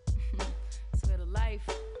 It's where the life.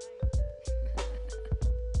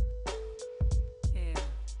 Yeah.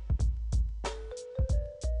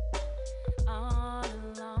 All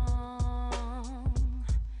along,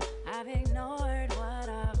 I've ignored what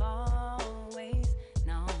I've always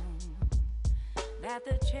known. That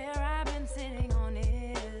the chair I've been sitting on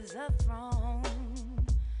is a throne.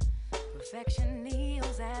 Perfection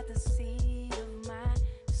kneels at the seat of my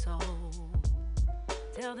soul.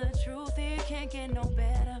 Tell the truth, it can't get no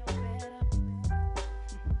better.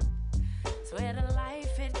 Swear to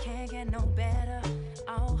life, it can't get no better.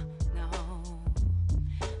 Oh no.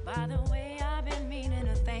 By the way, I've been meaning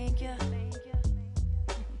to thank you.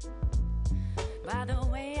 By the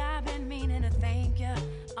way, I've been meaning to thank you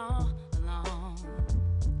all along.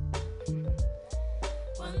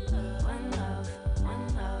 One love, one love, one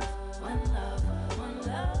love, one love, one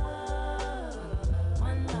love,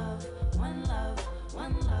 one love, one love,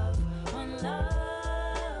 one love, one love,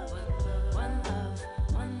 one love,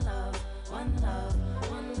 one love, one love,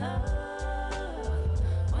 one love,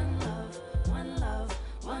 one love, one love,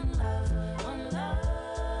 one love, one love.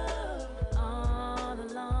 All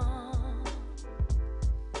along,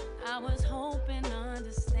 I was hoping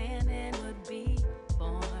understanding would be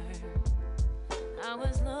born. I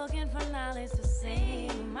was looking for knowledge to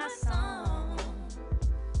sing my song.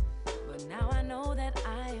 But now I know that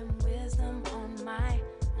I am wisdom on my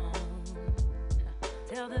own.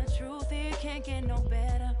 Tell the truth, it can't get no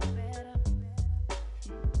better.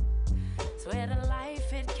 Swear to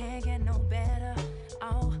life, it can't get no better.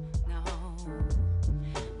 Oh no.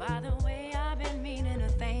 By the way, I've been meaning to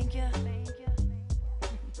thank you.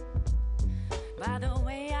 By the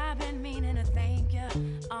way, I've been meaning to thank you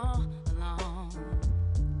all along.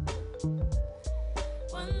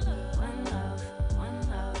 One love, one love, one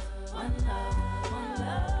love, one love, one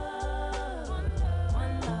love, one love,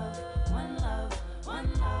 one love, one love, one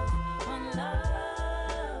love, one love,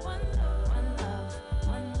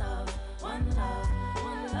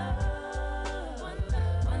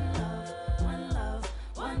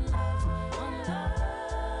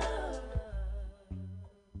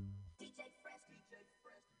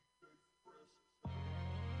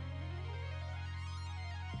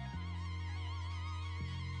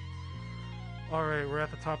 All right, we're at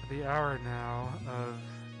the top of the hour now of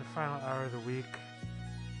the final hour of the week.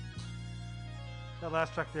 That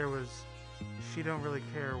last track there was She Don't Really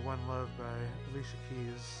Care, One Love by Alicia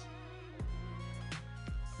Keys.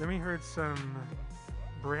 Then we heard some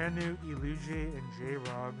brand new Eluge and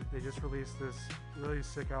J-Rob. They just released this really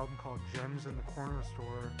sick album called Gems in the Corner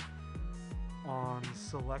Store on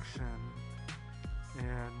Selection.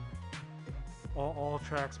 And all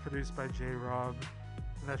tracks produced by J-Rob.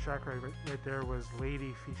 And that track right there was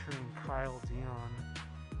Lady featuring Kyle Dion,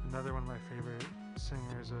 another one of my favorite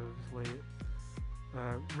singers of late.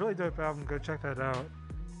 Really dope album, go check that out.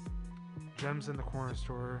 Gems in the Corner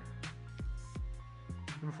Store.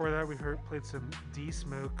 And before that we played some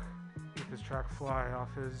D-Smoke with his track Fly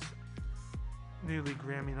off his newly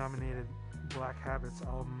Grammy nominated Black Habits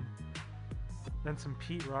album. Then some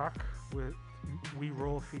Pete Rock with We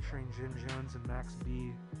Roll featuring Jim Jones and Max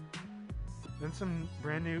B. Then some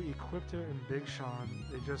brand new Equipto and Big Sean.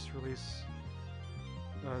 They just released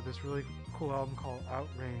this really cool album called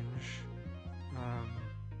Outrange.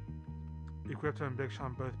 Equipto and Big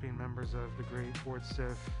Sean both being members of the great Board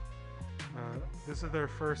Stiff. This is their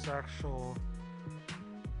first actual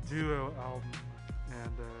duo album,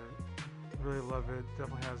 and really love it.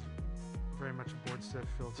 Definitely has very much a Board Stiff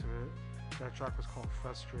feel to it. That track was called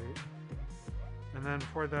Frustrate. And then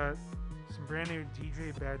before that, some brand new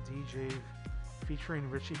DJ Bad DJ featuring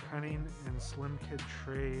Richie Cunning and Slim Kid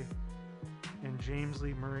Trey and James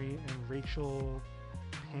Lee Murray and Rachel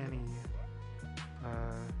Panny.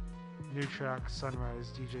 New track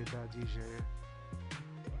Sunrise, DJ Bad DJ.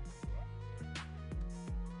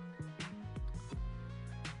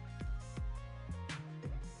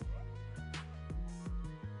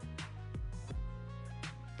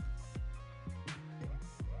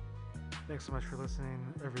 Thanks so much for listening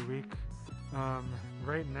every week.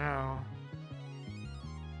 Right now,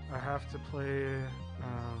 I have to play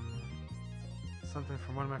something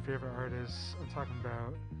from one of my favorite artists. I'm talking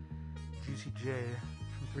about Juicy J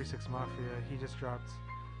from 3-6 Mafia. He just dropped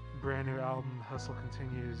a brand new album, Hustle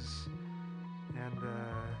Continues. And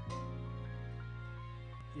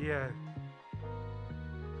yeah,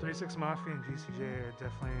 3-6 Mafia and Juicy J are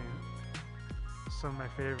definitely some of my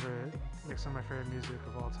favorite music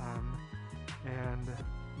of all time. And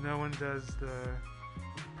no one does the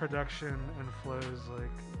production and flows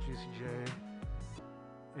like Juicy J.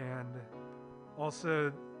 And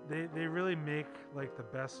also they really make like the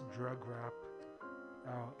best drug rap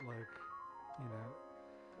out. Like, you know,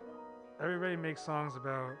 everybody makes songs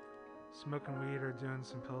about smoking weed or doing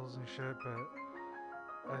some pills and shit,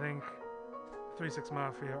 but I think 3-6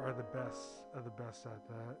 Mafia are the best of the best at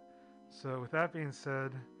that. So with that being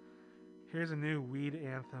said, here's a new weed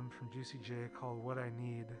anthem from Juicy J called What I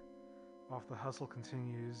Need off the Hustle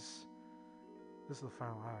Continues. This is the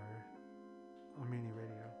final hour on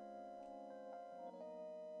MutinyRadio.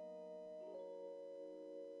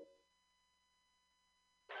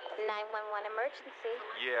 911 emergency.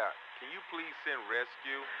 Yeah, can you please send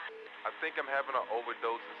rescue? I think I'm having an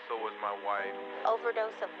overdose and so is my wife.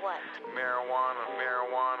 Overdose of what? Marijuana.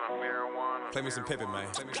 Play me some Pippin, man.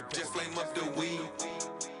 Just flame up the weed.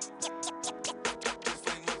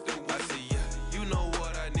 I see ya. You know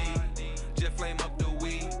what I need. Just flame up the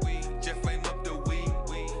weed. Just flame up the weed.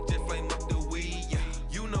 Just flame up the weed. Yeah.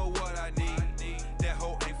 You know what I need. That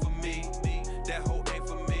hoe ain't for me. That hoe ain't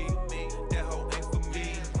for me. That hoe ain't for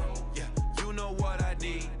me. Yeah. You know what I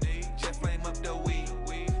need. Just flame up the weed.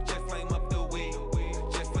 Just flame up the weed.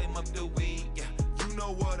 Just flame up the weed. Yeah. You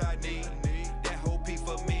know what I need. That hoe P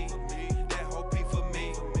for me. That hoe P for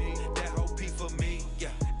me. That hoe P for me.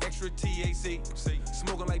 Yeah. Extra TAC.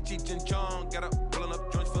 Smoking like Cheech and Chong. Got a pulling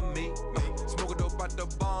up joints for me. Smoking dope out the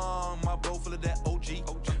bomb. My bowl full of that OG.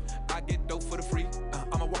 I get dope for the free.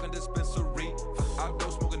 I'm a walking dispensary.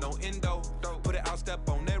 Outdoor smoking no indo. Put it out, step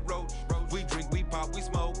on that road. We drink, we pop, we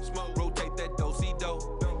smoke. Rotate that do-si-do.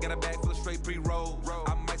 Got a bag full of straight pre-roll.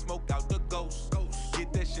 I might smoke out the ghost.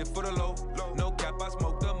 Get that shit for the low. No cap, I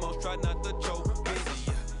smoke the most. Try not to choke.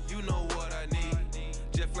 You know what I need.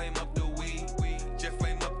 Just flame up the weed. Just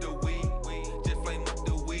flame up the weed. Just flame up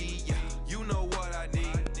the weed. Yeah. You know what I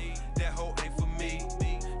need. That hoe ain't for me.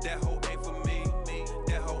 That hoe ain't for me.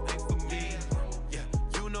 That hoe ain't for me. Yeah.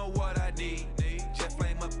 You know what I need. Just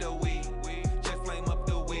flame up the weed. Just flame up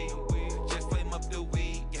the weed. Just flame up the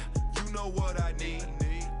weed. Yeah. You know what I need.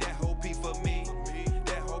 That hoe P for me.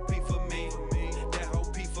 That hoe P for me. That hoe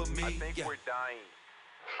P for me. I think we're dying.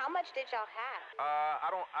 How much did y'all have?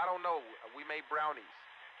 I don't know. We made brownies,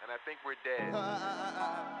 and I think we're dead.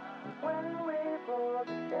 When we pull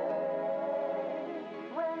the day,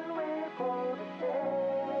 when we pull the day.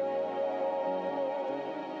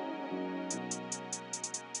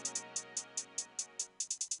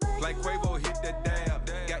 Like Quavo hit that dab.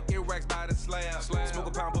 Got earwax by the slab. Smoke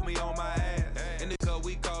a pound, put me on my ass. In the cut,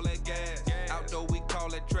 we call that gas. Outdoor, we call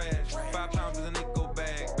that trash. 5 pounds in a nickel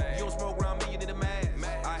bag. You don't smoke around me, you need a mask.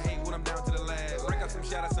 I hate when I'm down to the last. Break out some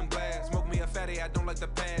shot at some glass. Smoke me a fatty, I don't like the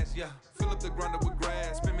pass. Yeah. Fill up the grinder with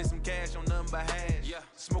grass. Spend me some cash on nothing but hash. Yeah.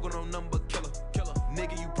 Smoking on nothing but killer.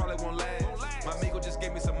 Nigga, you probably won't last. My amigo just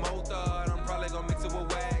gave me some more thought. I'm probably gonna mix it with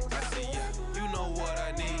wax. I see ya. You know what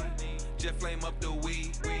I need. Jet flame up the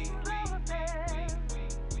weed.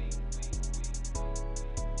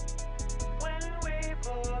 When we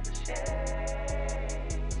pull the shade,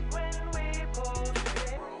 when we pull the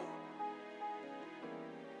shade.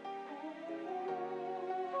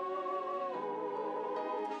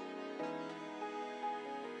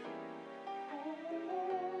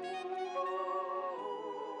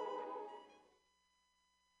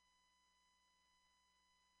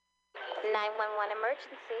 911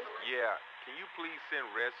 emergency. Yeah, can you please send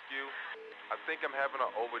rescue? I think I'm having an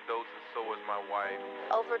overdose and so is my wife.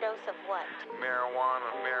 Overdose of what? Marijuana.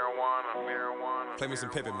 Play me some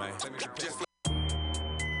Pippin, man.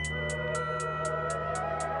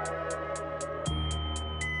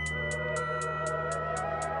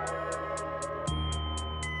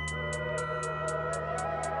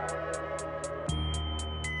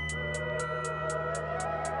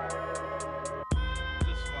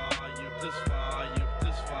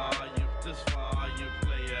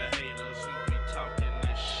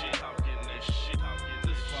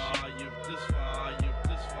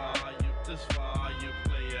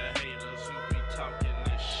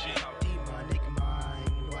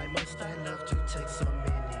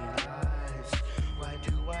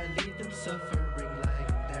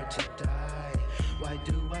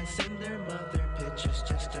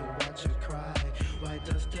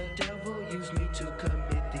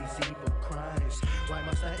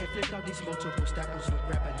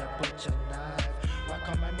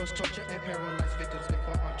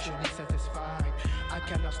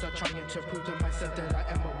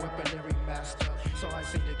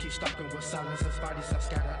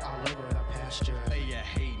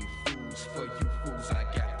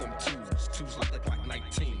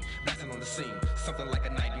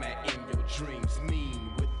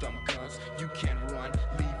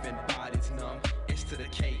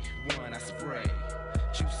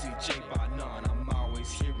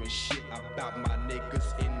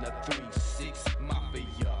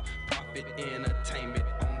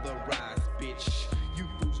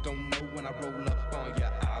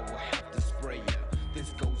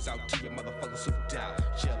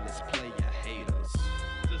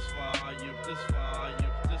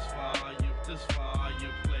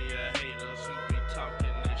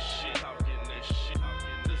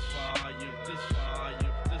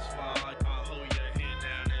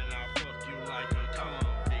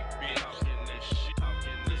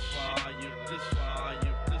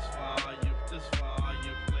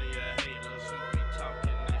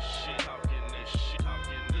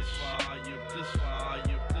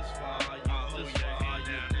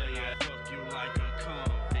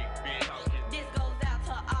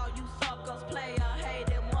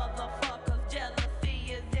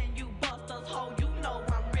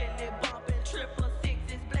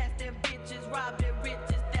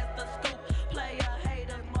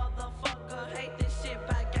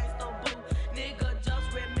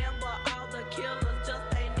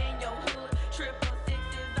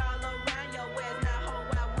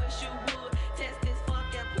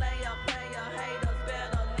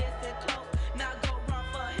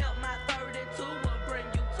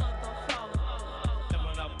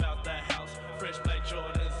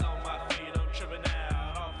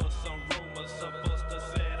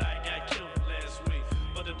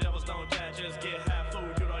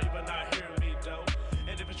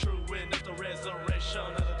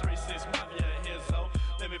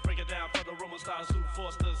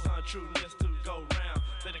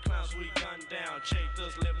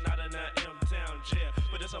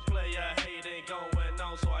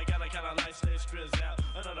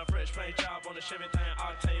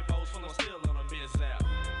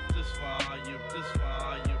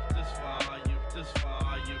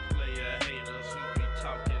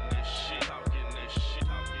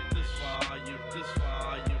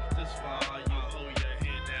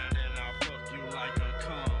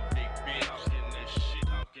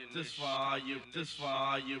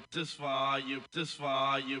 This for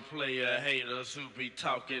all you player haters who be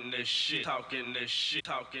talking this shit.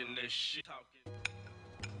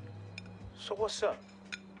 So what's up?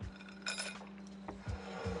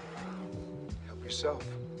 Help yourself.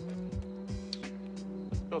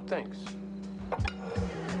 No thanks.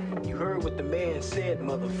 You heard what the man said,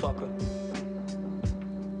 motherfucker.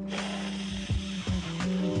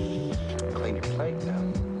 Clean your plate now.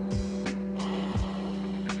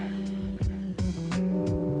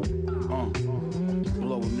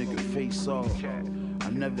 Blow a nigga face off. I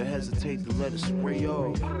never hesitate to let it spray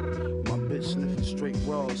off. My bitch sniffing straight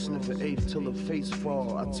raw, sniff an eighth till her face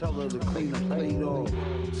fall. I tell her to clean her plate off.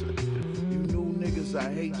 You new niggas,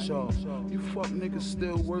 I hate y'all. You fuck niggas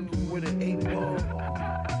still working with an 8-ball.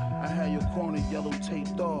 I had your corner yellow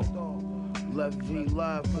taped off. Left V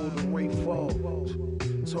live for the Ray fall.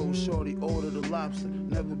 Told Shorty order the lobster.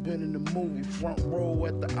 Never been in the movie, front row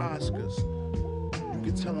at the Oscars. You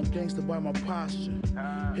can tell I'm gangster by my posture.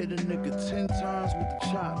 Hit a nigga 10 times with the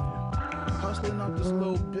chopper. Hustling out this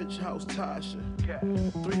little bitch house, Tasha.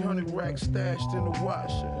 300 racks stashed in the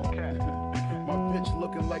washer. My bitch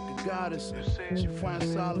looking like a goddess. She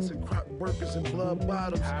finds solace in crop burgers and blood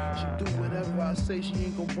bottles. She do whatever I say, she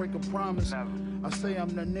ain't gonna break a promise. I say I'm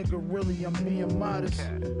that nigga, really, I'm being modest.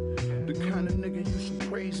 The kind of nigga you should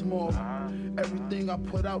praise more. Everything I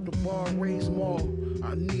put out, the bar raised more.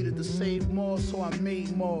 I needed to save more, so I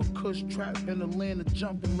made more. Kush trapped in the land of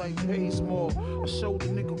jumping like Bazemore. I showed the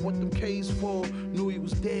nigga what them K's for. Knew he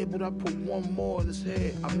was dead, but I put one more in his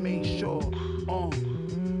head. I made sure.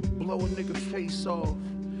 Blow a nigga face off.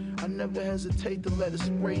 I never hesitate to let it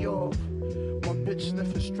spray off. My bitch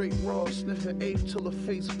sniffing straight raw, sniffing eighth till her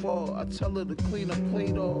face fall. I tell her to clean her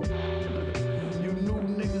plate off. You new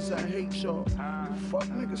niggas, I hate y'all. You fuck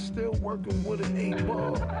niggas still working with an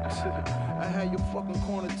 8-ball. I had your fucking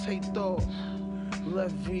corner taped off.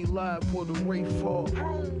 Left V live for the Ray fall.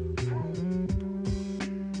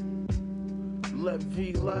 Left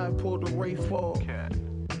V live for the Ray fall.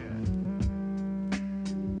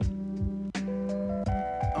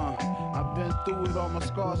 I've been through it, all my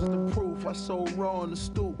scars is the proof. I sold raw in the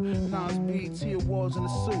stoop. Nas BT awards in the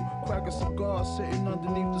suit. Crack a cigar sitting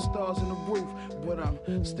underneath the stars in the roof. But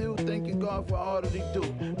I'm still thanking God for all that he do.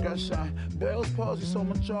 Got shot, Bell's palsy, so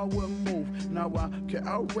my jaw wouldn't move. Now I can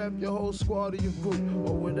out-rap your whole squad of your group.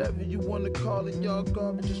 Or whatever you wanna call it, y'all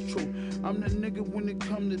garbage is true. I'm the nigga when it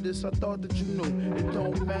come to this, I thought that you knew. It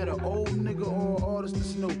don't matter, old nigga or artist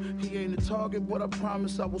that's new. He ain't a target, but I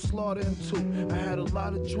promise I will slaughter him too. I had a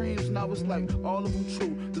lot of dreams, and I was like, all of them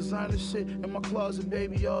true. Designer shit in my closet,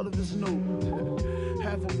 baby, all of it's new.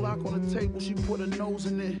 Half a block on the table, she put her nose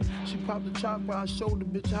in it. She popped the chopper, I showed the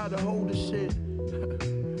bitch how to hold the shit.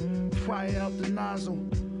 Fire out the nozzle,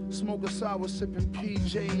 smoke a sour, sipping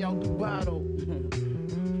PJ out the bottle.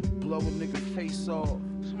 Blow a nigga face off.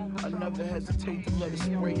 I never hesitate to let it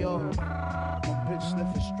spray off. My bitch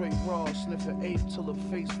sniffing straight raw, sniffing eighth till her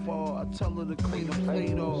face fall. I tell her to clean her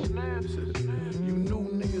plate off. You new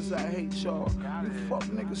niggas, I hate y'all. You fuck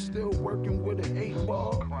niggas still working with an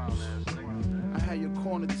 8-ball. I had your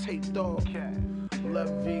corner taped off.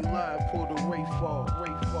 Left V live, pull the Ray fall.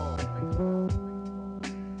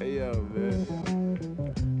 Hey yo, man.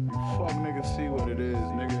 You fuck niggas see what it is,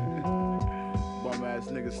 nigga. Bum ass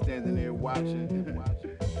niggas standing there watching.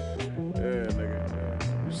 Yeah, nigga.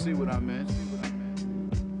 You see what I'm in?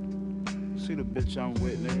 See the bitch I'm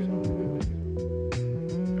with, nigga.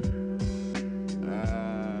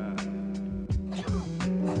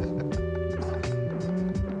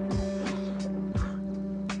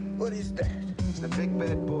 What is that? It's the big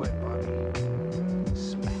bad boy, Bobby.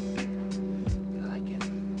 Smack. You like it?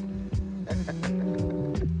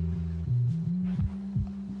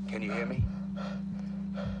 Can you hear me?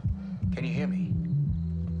 Can you hear me?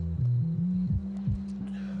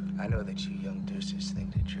 I know that you young deuces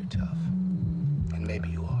think that you're tough. And maybe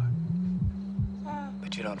you are.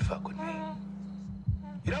 But you don't fuck with me.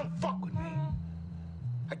 You don't fuck with me.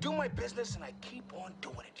 I do my business and I keep on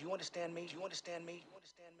doing it. Do you understand me? Do you understand me? Do you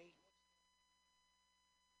understand me?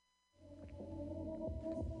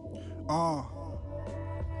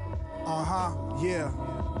 Yeah.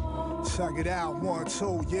 Check it out, 1,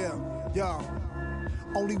 2, yeah.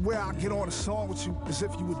 Only way I get on a song with you is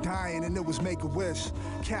if you were dying and it was Make-A-Wish.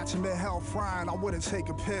 Catch him in hell frying, I wouldn't take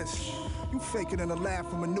a piss. You faking in a laugh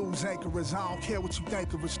from a news anchoress. I don't care what you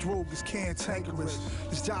think of us, Droog is cantankerous.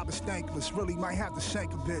 This job is thankless, really might have to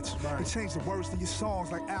shank a bitch. And change the words to your songs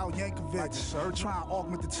like Al Yankovic. Try and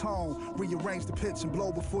augment the tone, rearrange the pitch and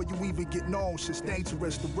blow before you even get known. Shit's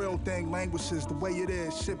dangerous, the real thing languishes the way it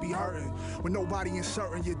is, shit be hurting. When nobody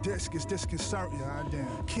inserting your disc is disconcerting.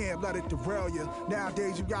 Can't let it derail you.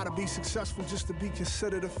 Nowadays you gotta be successful just to be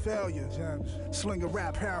considered a failure. Sling a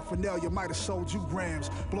rap paraphernalia might have sold you grams.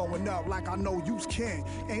 Blowing up like like I know you can.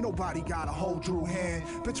 Ain't nobody got a whole Drew hand.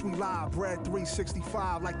 Bitch, we live, bread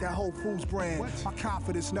 365 like that Whole Foods brand. My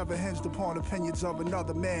confidence never hinged upon opinions of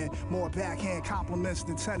another man. More backhand compliments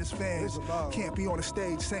than tennis fans. Can't be on the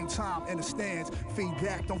stage, same time in the stands.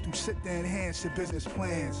 Feedback, don't do shit to enhance your business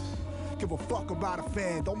plans. Give a fuck about a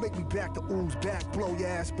fan. Don't make me back to Uzbek. Blow your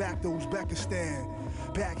ass back to Uzbekistan.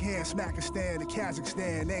 Backhand Smackistan to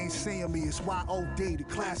Kazakhstan. They ain't seeing me. It's YOD, the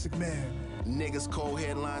classic man. Niggas cold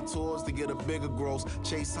headline tours to get a bigger gross.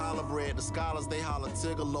 Chase holler bread, the scholars they holler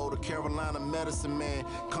Tigolo. The Carolina medicine man,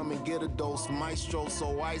 come and get a dose. Maestro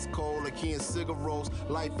so ice cold like he in cigarettes.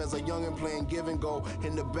 Life as a youngin' playing give and go.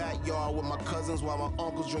 In the backyard with my cousins while my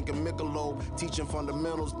uncles drinking Michelob. Teaching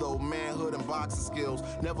fundamentals though, manhood and boxing skills.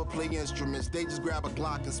 Never play instruments, they just grab a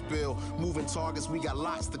Glock and spill. Moving targets, we got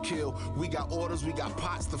lots to kill. We got orders, we got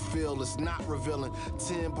pots to fill. It's not revealing.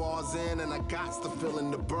 10 bars in and I got the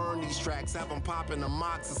feeling to burn these tracks. Have them popping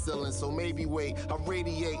amoxicillin, so maybe wait. I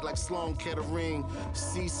radiate like Sloan Kettering.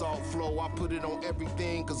 Sea salt flow, I put it on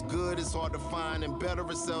everything. Cause good is hard to find and better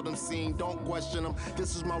is seldom seen. Don't question them.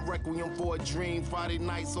 This is my requiem for a dream. Friday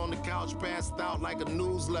nights on the couch, passed out like a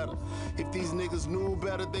newsletter. If these niggas knew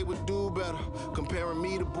better, they would do better. Comparing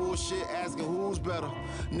me to bullshit, asking who's better.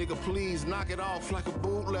 Nigga, please knock it off like a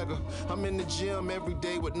bootlegger. I'm in the gym every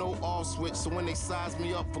day with no off switch. So when they size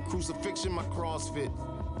me up for crucifixion, my CrossFit.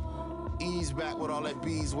 Ease back with all that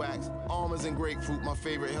beeswax. Almonds and grapefruit, my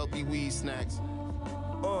favorite healthy weed snacks.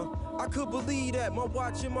 I could believe that. My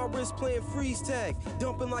watch and my wrist playing freeze tag.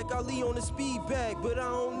 Dumping like Ali on a speed bag, but I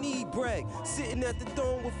don't need brag. Sitting at the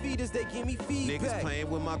throne with feeders, they give me feedback. Niggas playing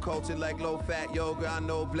with my culture like low-fat yoga. I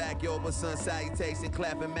know black yoga, sun salutation,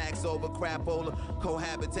 clapping max over crapola.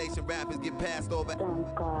 Cohabitation rappers get passed over.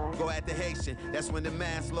 Go at the Haitian, that's when the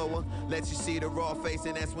mass lower. Let you see the raw face,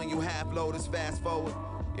 and that's when you half loaders fast forward.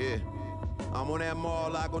 Yeah, I'm on that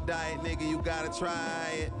Mar-a-Lago diet, nigga, you gotta try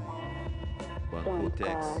it.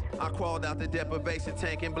 I crawled out the deprivation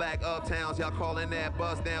tank in black uptowns. Y'all calling that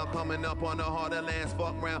bust down, coming up on the harder lands,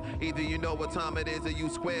 fuck round. Either you know what time it is or you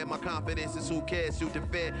square. My confidence is who cares, shoot the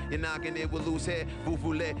fair. You're knocking it with loose head. Vous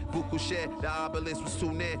voulez, vous couchez. The obelisk was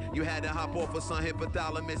too near. You had to hop off of some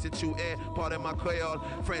hypothalamus and chew air. Part of my Creole,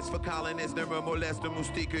 French for colonists. Never molest the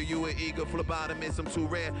moustika. You an eager phlebotomist, I'm too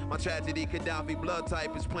rare. My tragedy, Gaddafi blood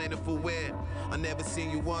type is plentiful wear. I never seen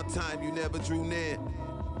you one time, you never drew near.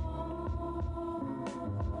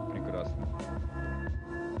 Прекрасно.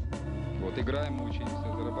 Вот играем, мы учимся,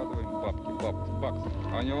 зарабатываем баксы.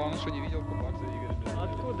 А у него он что, не видел баксы, Игорь?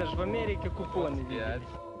 Откуда ж в Америке купоны видели?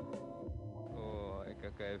 Ой,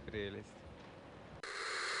 какая прелесть.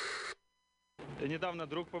 Недавно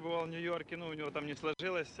друг побывал в Нью-Йорке, ну у него там не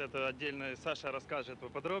сложилось, это отдельно Саша расскажет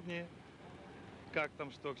поподробнее, как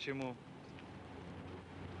там, что к чему.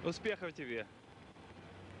 Успехов тебе.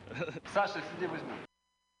 Саша, сиди, возьми.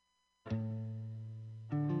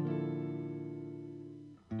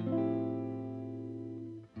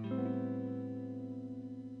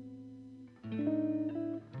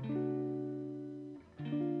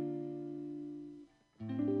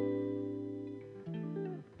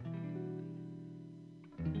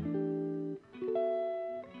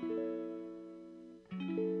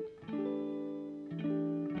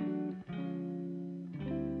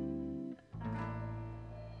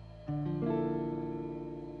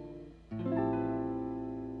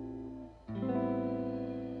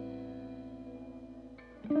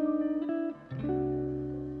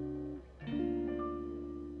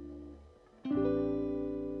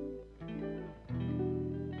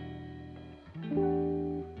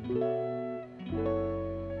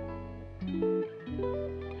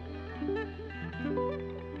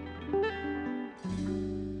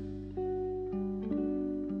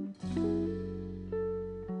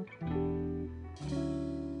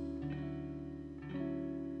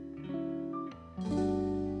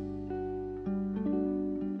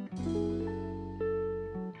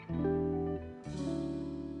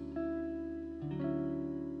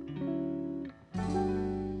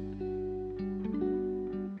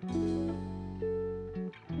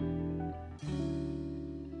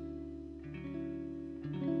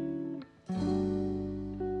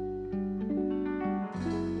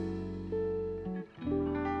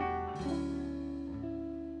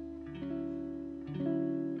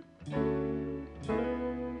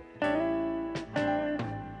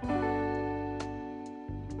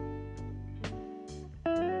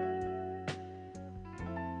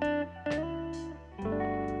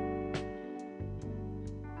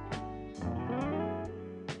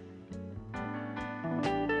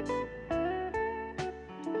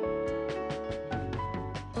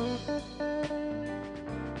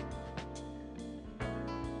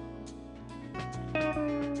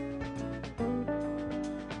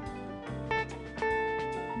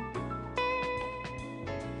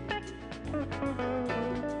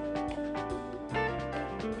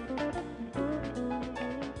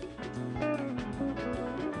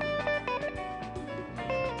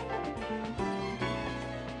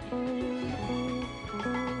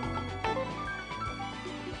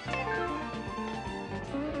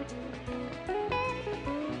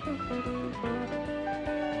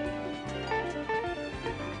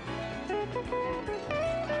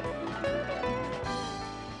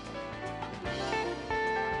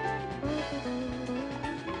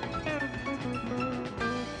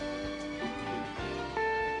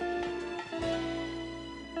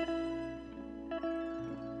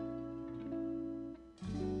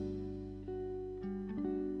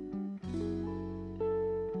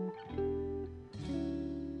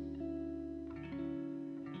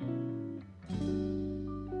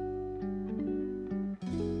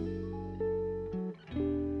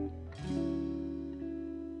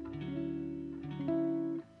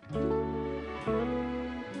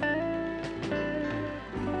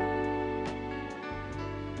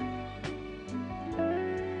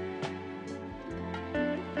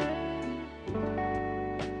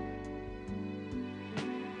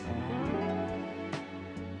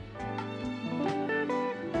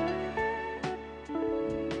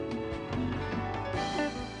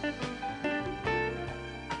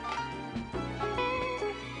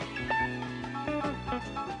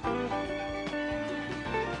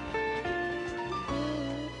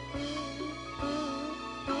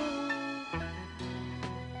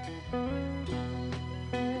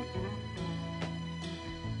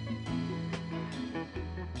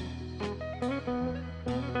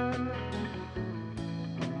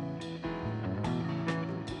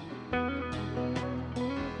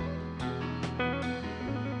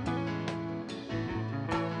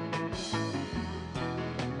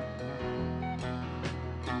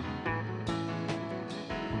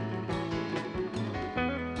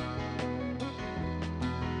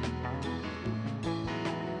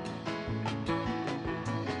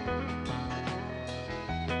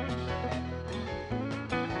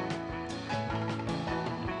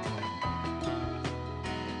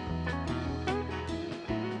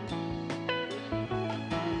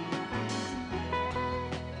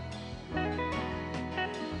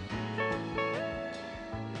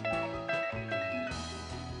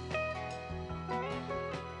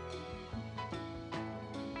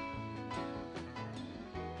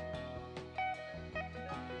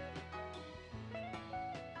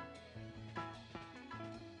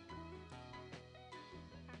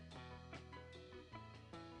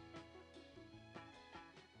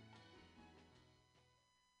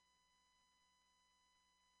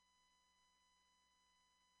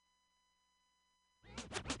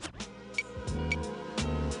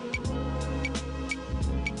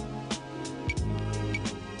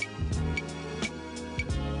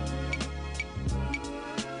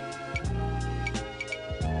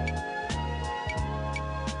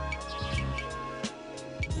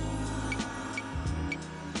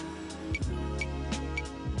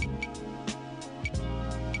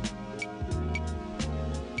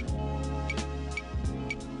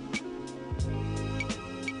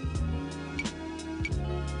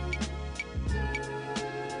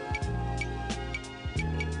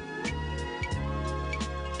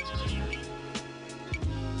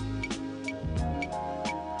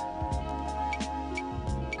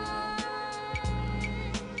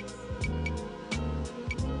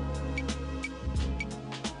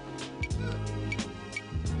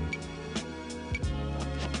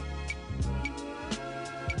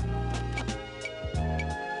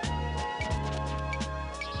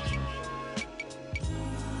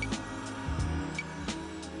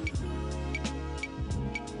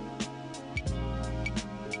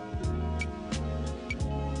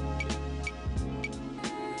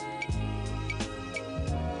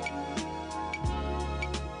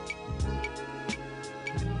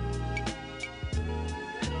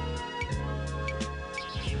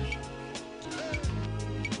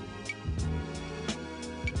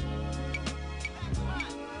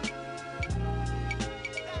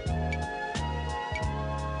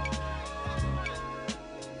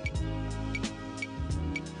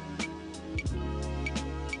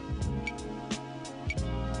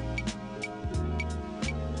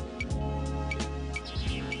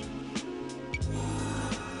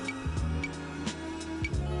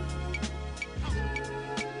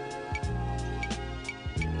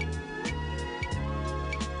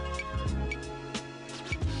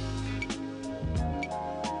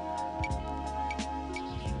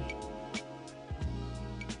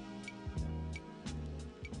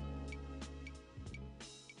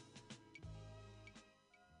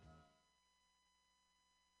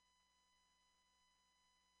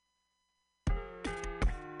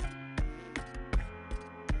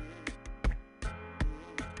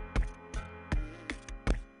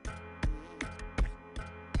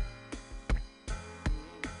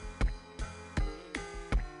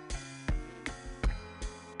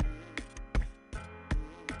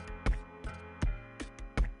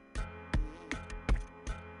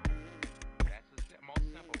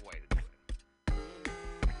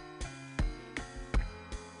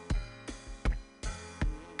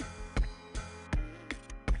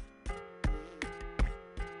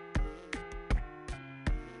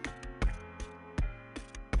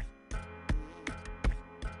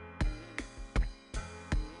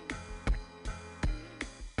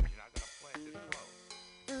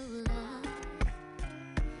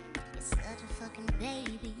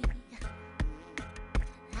 baby.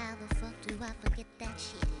 How the fuck do I forget that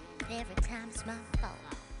shit? Every time it's my fault.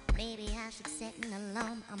 Maybe I should set an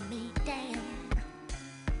alarm on me, damn.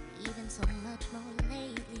 Even so much more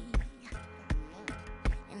lately.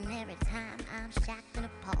 And every time I'm shocked and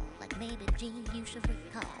appalled. Like maybe, Gene, you should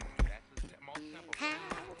recall how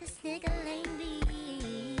this nigga lame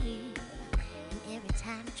me. And every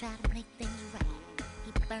time I try to make things right,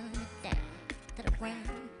 he burn it down to the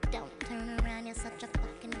ground. Don't turn around, you're such a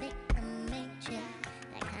fucking victim, ain't ya?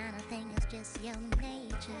 That kind of thing is just your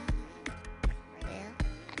nature. Well,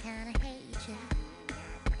 I kinda hate ya.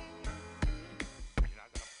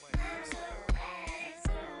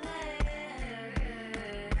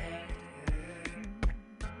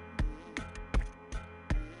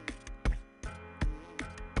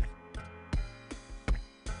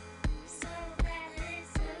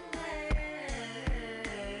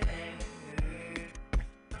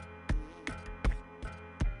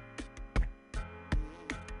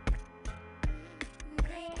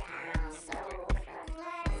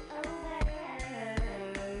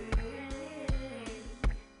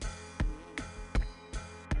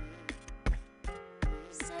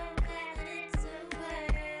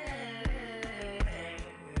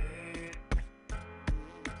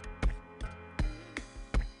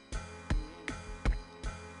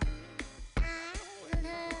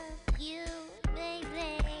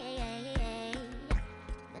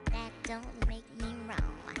 Don't make me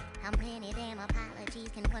wrong. How many damn apologies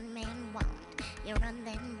can one man want? You run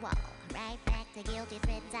then walk right back to guilty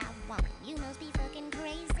threads I want. You must be fucking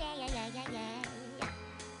crazy,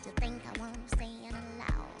 to think I won't stand a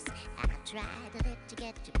loss. I tried to let you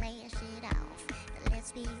get your player shit off, but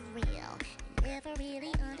let's be real, you never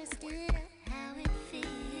really understood how it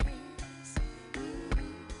feels.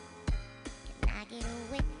 Can I get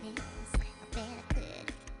a witness? I bet I could.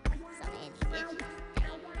 So many bitches.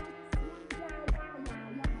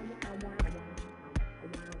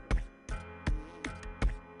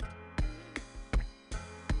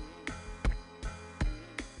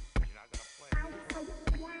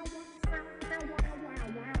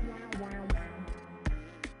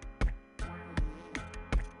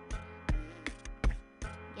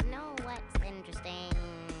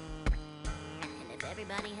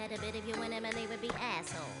 Everybody had a bit of you in them and they would be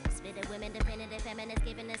assholes. Bit of women definitive feminists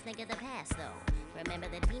giving this nigga the pass though. Remember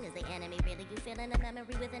the teen is the enemy, really you feeling a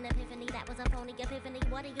memory with an epiphany? That was a phony epiphany,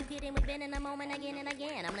 what are you kidding? We've been in the moment again and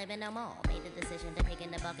again. I'm living no more. Made the decision to pick in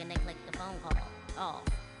the buck and then click the phone call. Off,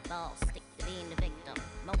 balls, stick to being the victim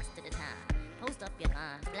most of the time. Post up your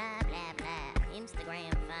line, blah blah blah.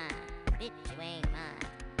 Instagram fine, bitch you ain't mine.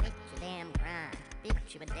 Bitch you damn grind,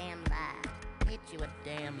 bitch you a damn lie. Bitch you a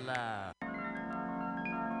damn lie.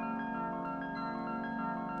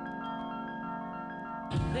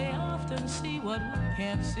 They often see what we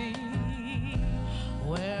can't see.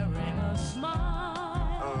 Wearing a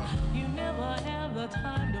smile, you never have the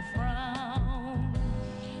time to frown.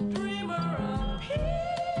 Dreamer of peace,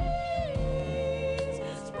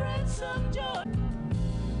 spread some joy.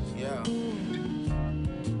 Yeah.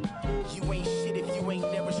 You ain't shit if you ain't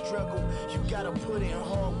never struggled. You gotta put in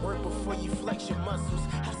hard work before you flex your muscles.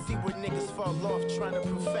 I see where niggas fall off trying to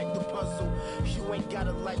perfect the puzzle. You ain't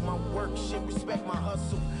gotta like my work, shit, respect my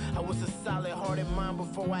hustle. I was a solid-hearted mind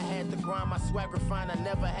before I had to grind. My swag refined, I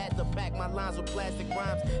never had to pack my lines with plastic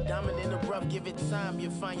rhymes. Diamond in the rough, give it time,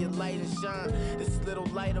 you'll find your light and shine. This little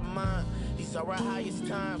light of mine, these are our highest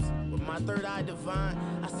times. With my third eye divine,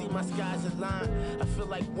 I see my skies align. I feel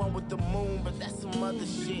like one with the moon, but that's some other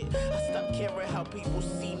shit. I stopped caring how people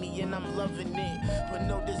see me and I'm loving it. But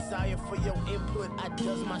no desire for your input, I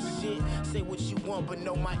does my shit. Say what you want, but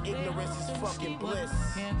know my ignorance is fucking bliss.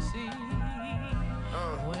 Can't see.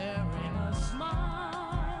 Wearing a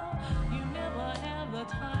smile, you never have the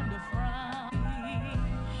time to frown.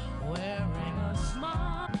 Wearing a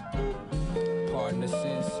smile. Pardon the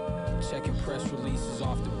sense, checking press releases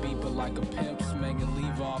off the beat, but like a pimp, smanging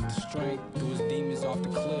leave off the strength, threw his demons off the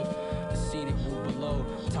cliff. The scenic route below,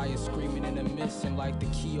 tires screaming in the mist, and like the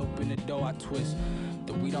key open the door, I twist.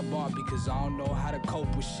 The weed I bought because I don't know how to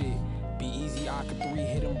cope with shit. Be easy, I could 3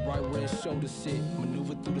 hit him right where his shoulders sit.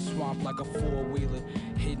 Maneuver through the swamp like a 4-wheeler,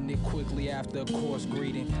 hitting it quickly after a coarse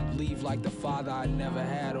greeting. Leave like the father I never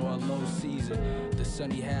had or a low Caesar. The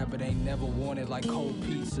son he had but ain't never wanted like cold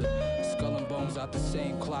pizza. Skull and bones out the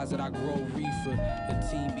same closet I grow reefer. The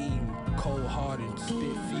team eating, cold-hearted,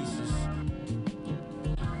 spit feces.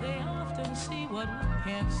 They often see what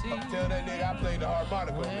we can't see. Tell that nigga I played the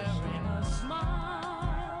harmonica on this shit. Wearing a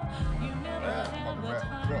smile, you never Fucking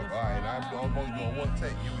rap drunk. Alright, I'm only doing one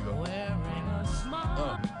take. Here we go.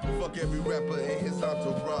 Fuck every rapper in his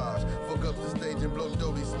entourage. Fuck up the stage and blow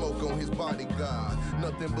dirty smoke on his bodyguard.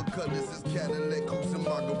 Nothing but cutlass, this Cadillac coupes in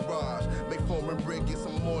my garage. Make foreign brick, get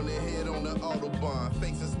some morning head on the Autobahn.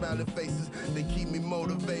 Faces, smiling faces, they keep me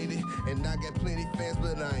motivated. And I got plenty fans,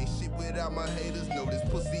 but I ain't shit without my haters. Know this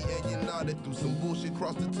pussy and you nodded through some bullshit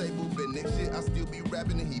across the table. But next shit, I still be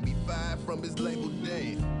rapping and he be fired from his label.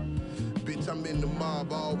 Damn. Bitch, I'm in the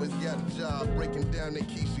mob, I always got a job. Breaking down that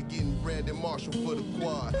Keisha, getting Brandon Marshall for the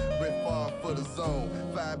quad. Red Favre for the zone,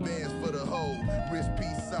 5 bands for the hoe. Wrist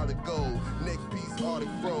piece, solid gold, neck piece, Arctic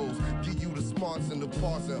froze. Give you the smarts and the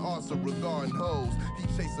parts and answer regarding hoes. He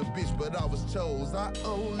chased a bitch, but I was chose. I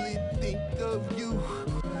only think of you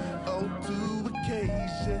on 2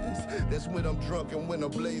 occasions. That's when I'm drunk and when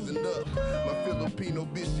I'm blazing up. My Filipino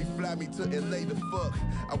bitch, she fly me to LA to fuck.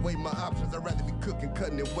 I weigh my options, I'd rather be cooking,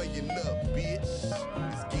 cutting, and weighing up, bitch.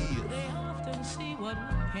 It's good. They often see what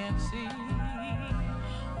we can't see.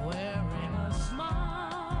 Wearing a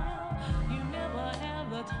smile, you never have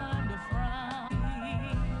the time to frown.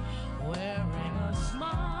 Wearing a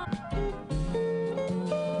smile.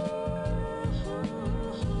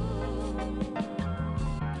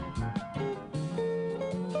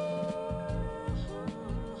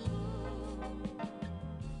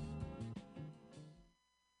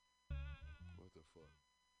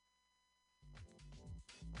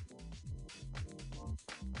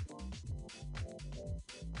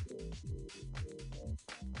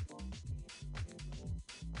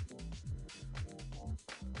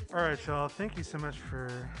 All right, y'all. Thank you so much for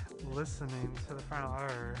listening to the final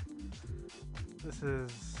hour. This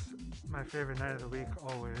is my favorite night of the week,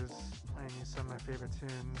 always. Playing you some of my favorite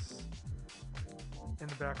tunes in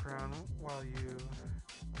the background while you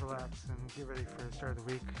relax and get ready for the start of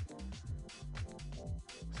the week.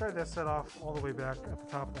 Started that set off all the way back at the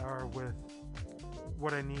top of the hour with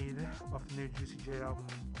What I Need off the new Juicy J album,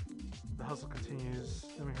 The Hustle Continues.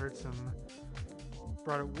 Then we heard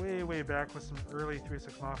brought it way back with some early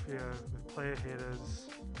 3-6 Mafia with Playa Haters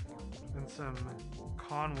and some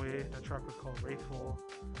Conway, that track was called Wraithful.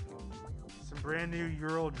 Some brand new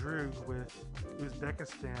Ural Droog with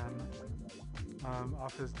Uzbekistan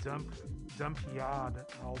off his Dump Yad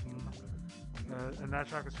album. And that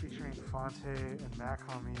track was featuring Fonte and Mac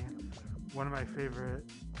Homie. One of my favorite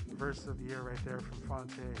verses of the year right there from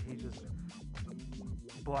Fonte. He just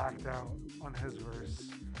blacked out on his verse.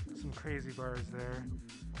 Some crazy bars there.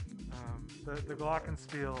 The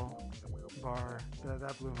Glockenspiel bar,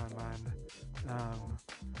 that blew my mind.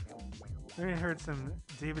 Then we heard some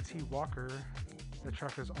David T. Walker. The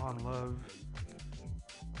track is On Love.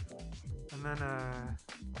 And then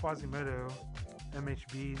Quasimodo,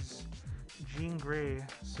 MHB's Jean Grey,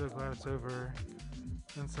 So Glad It's Over.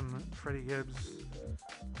 And some Freddie Gibbs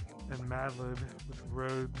and Madlib with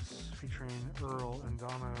Robes featuring Earl and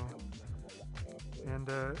Dono. And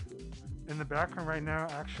in the background right now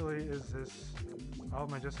actually is this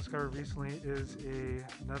album I just discovered recently, is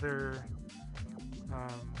another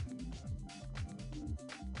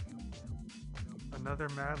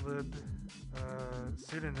Madlib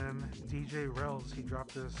pseudonym, DJ Rels. He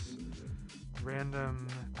dropped this random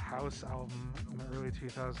house album in the early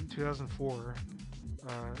 2004.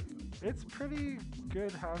 It's pretty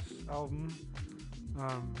good house album,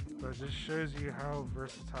 but it just shows you how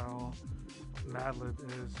versatile Madlib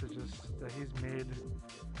is, to just that he's made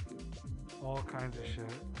all kinds of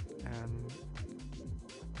shit, and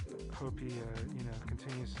hope he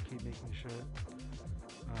continues to keep making shit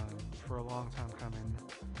for a long time coming.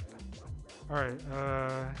 Alright,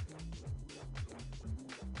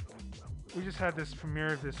 we just had this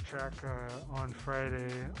premiere of this track on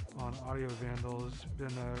Friday on Audio Vandals.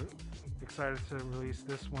 Been excited to release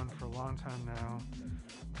this one for a long time now.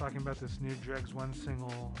 Talking about this new Dregs 1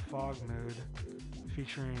 single, Fog Mode,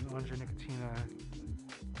 featuring Andre Nicotina.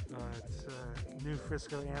 It's a new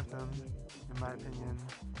Frisco anthem, in my opinion.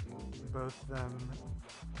 Both of them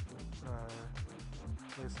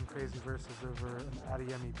play some crazy verses over an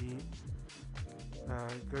Adiyemi beat.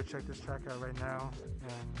 Go check this track out right now,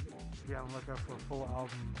 and be on the lookout for a full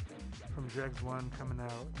album from Dregs 1 coming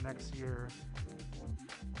out next year.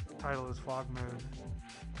 The title is Fog Mode.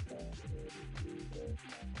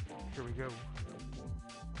 Here we go.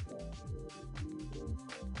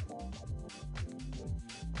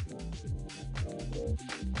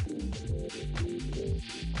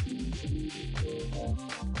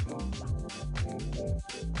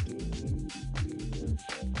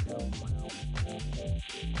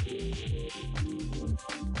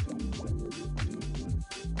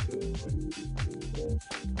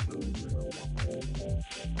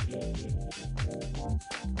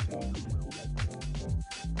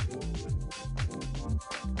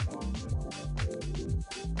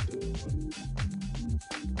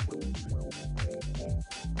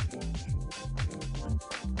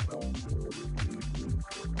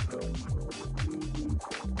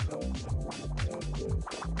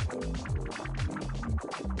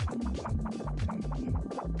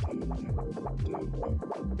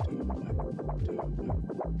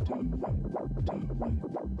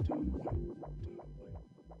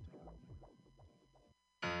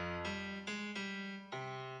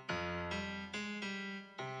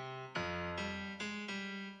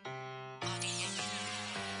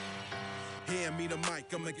 Hand me the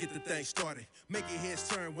mic, I'ma get the thing started. Make your heads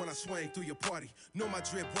turn when I swing through your party. Know my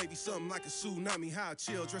drip wavy, something like a tsunami. How I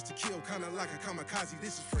chill, dressed to kill, kinda like a kamikaze.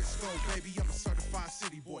 This is Frisco, baby, I'm a certified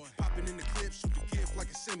city boy. Popping in the clip, shoot the gift like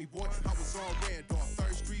a semi boy. I was on Randolph,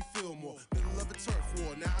 3rd Street, Fillmore. Middle of a turf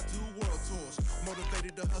war, now I do world tours.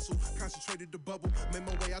 Motivated to hustle, concentrated to bubble. Made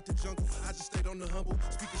my way out the jungle, I just stayed on the humble.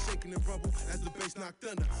 Speaker shaking and rumble as the bass knocked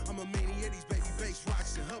thunder. I'm a mania, these baby bass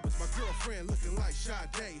rocks and hubbards. My girlfriend looking like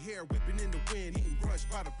Sade, hair whipping in the wind, eating brunch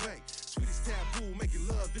by the bay. Sweetest taboo, making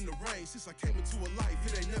love in the rain. Since I came into a life,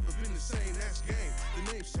 it ain't never been the same. That's game.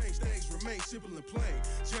 The names change, things remain simple and plain.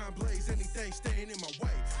 John Blaze, anything staying in my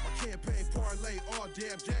way. My campaign parlay all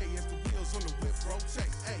damn day as the wheels on the whip rotate.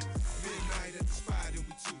 Hey, midnight at the spot and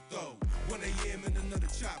we too throw. 1 a.m. and another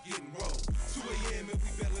chop getting rolled. 2 a.m. and we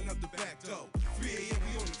bailing up the back door. 3 a.m.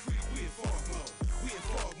 we on the creek, we in fog mode. We in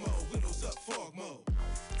fog mode, windows up, fog mode.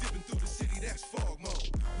 Dipping through the city, that's fog mode.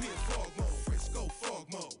 We in fog mode, Frisco fog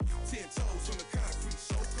mode. 10 toes on the concrete,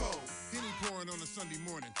 so cold. Henny pouring on a Sunday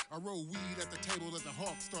morning. I roll weed at the table as the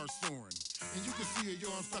hawk starts soaring. And you can see it, yo,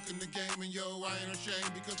 I'm stuck in the game. And yo, I ain't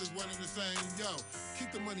ashamed because it's one and the same. Yo,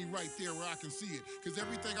 keep the money right there where I can see it. Cause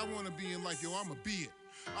everything I wanna be in life, yo, I'ma be it.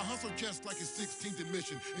 I hustle just like it's 16th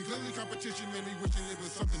admission. And clearly competition made me wishing it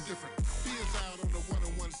was something different. Beers out on the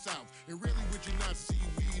 101 South. And rarely would you not see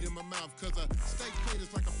weed in my mouth. Cause a steak plate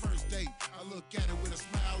is like a first date. I look at it with a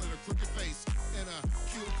smile and a crooked face. And a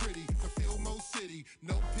kill pretty, the Fillmore City.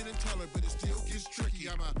 No pin and teller, but it still gets tricky.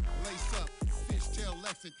 I'm a lace up, fishtail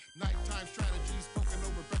exit. Nighttime strategy spoken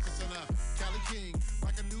over breakfast and a Cali King.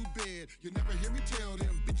 Like a new bed, you never hear me tell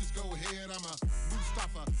them bitches go ahead. I'm a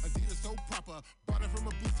Mustafa, Adidas so proper. Bought it from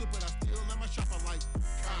a booster, but I still let my shopper like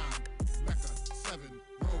Khan, Mecca, 7,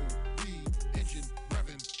 roll, weed, engine,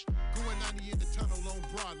 revving. Going 90 in the tunnel on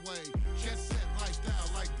Broadway. Jet set lifestyle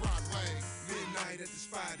like Broadway. Midnight at the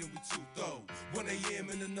spot and we too throw. 1 a.m.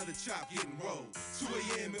 and another chop getting rolled. 2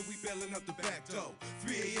 a.m. and we bailing up the back door.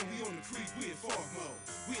 3 a.m. we on the creek, we in fog mode.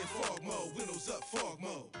 We in fog mode, windows up, fog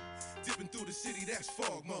mode. Dipping through the city, that's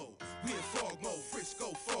fog mode. We in fog mode,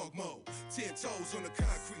 Frisco fog mode. 10 toes on the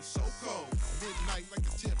concrete, so cold. Midnight like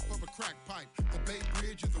the tip of a crack pipe. The Bay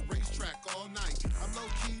Bridge is a racetrack all night. I'm low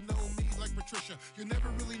key, know me like Patricia. You never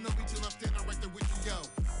really know me till I'm standing right there with you, yo.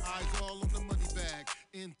 Eyes all on the money bag.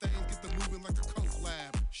 And things get the moving like a coke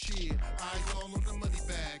lab. Shit, eyes all on the money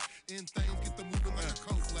bag. And things get the moving like a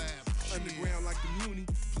coke lab. Shit. Underground like the Muni,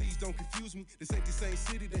 please don't confuse me. This ain't the same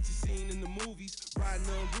city that you seen in the movies. Riding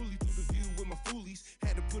unruly through the view with my foolies.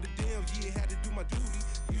 Had to put it down, yeah, had to do my duty.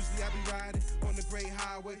 Usually I be riding on the great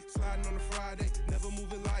highway, sliding on a Friday, never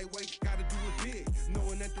moving lightweight. Gotta do it big,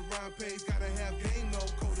 knowing that the rhyme pays. Gotta have game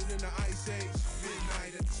mode, colder than the ice age.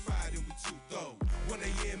 Midnight at the spot and we too throw. 1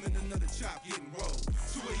 a.m. and another chop getting rolled.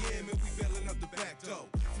 2 a.m. and we bailing up the back door.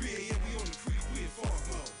 3 a.m. we on the creek, we in fog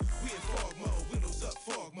mode. We in fog mode, windows up,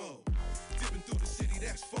 fog mode. Dipping through the city,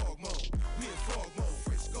 that's fog mode. We in fog mode,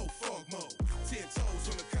 Frisco fog mode. 10 toes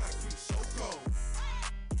on the concrete, so cold.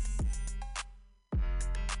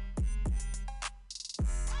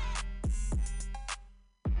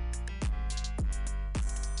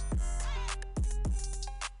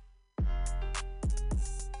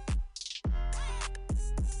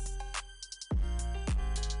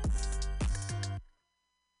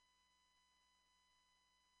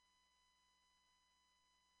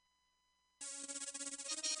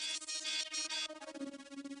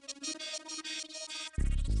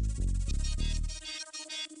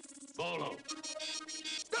 Bolo.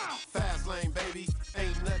 Fast lane, baby,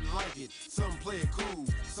 ain't nothing like it. Some play it cool,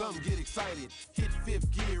 some get excited. Hit fifth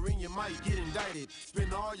gear and you might get indicted.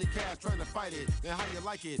 Spend all your cash trying to fight it. And how you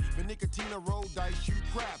like it? The Nicotina roll dice, shoot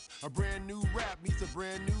crap. A brand new rap meets a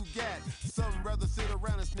brand new gat. Some rather sit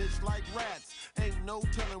around and snitch like rats. Ain't no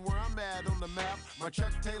telling where I'm at on the map. My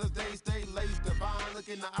Chuck Taylor's days stay laced. Divine, look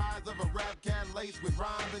in the eyes of a rap cat laced with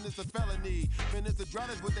rhymes, and it's a felony. Man, it's a drought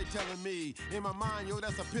is what they telling me. In my mind, yo,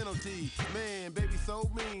 that's a penalty. Man, baby so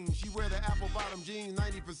mean. She wear the apple bottom jeans,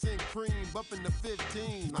 90% cream, bumping the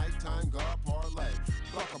 15. Nighttime guard parlay.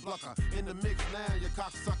 Blucker, in the mix now, you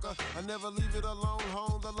cocksucker. I never leave it alone,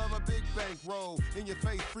 homes. I love a big bank roll. In your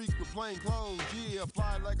face, freaks with plain clothes. Yeah,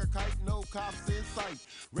 fly like a kite, no cops in sight.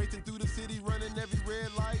 Racing through the city, running every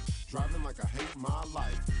red light. Driving like I hate my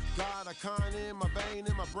life. Got a con in my vein,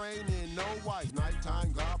 in my brain, and no wife.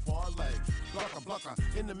 Nighttime guard parlay.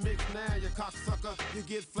 Blucker. In the mix now, you cocksucker. You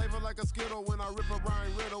get flavor like a Skittle when I rip a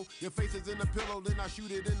rhyme riddle. Your face is in the pillow, then I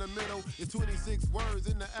shoot it in the middle. It's 26 words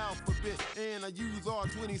in the alphabet, and I use all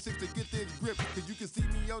 26 to get this grip. Cause you can see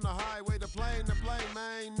me on the highway, the plane,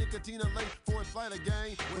 man. Nicotina late for a flight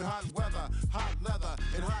again. With hot weather, hot leather,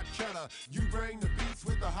 and hot cheddar. You bring the beats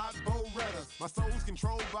with the hot Berettas. My soul's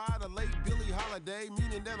controlled by the late Billie Holiday,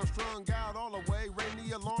 meaning that I'm strung out all the way. Ring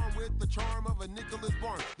the alarm with the charm of a Nicholas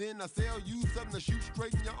Barnes. Then I sell you something to shoot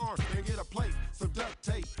straight in your arm. And get a plate, some duct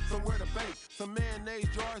tape, somewhere to bake, some mayonnaise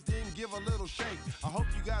jars, then give a little shake. I hope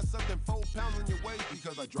you got something 4 pounds on your waist,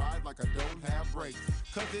 because I drive like I don't have brakes.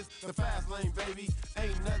 Cause it's the fast lane, baby,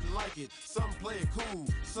 ain't nothing like it. Some play it cool,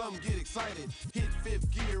 some get excited. Hit 5th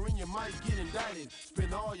gear and you might get indicted.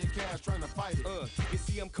 Spend all your cash trying to fight it. You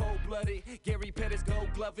see I'm cold-blooded, Gary Pettis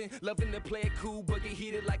gold-gloving, loving to play it cool, but get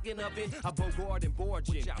heated like an oven. I Bogart and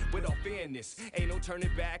Borgin, with all fairness, ain't no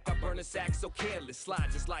turning back. I burn a sack so careless, slide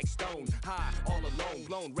just like stone. High, all alone,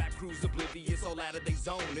 blown, rap crews oblivious, all out of their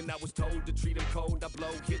zone. And I was told to treat them cold, I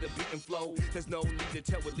blow, hit a beat and flow. There's no need to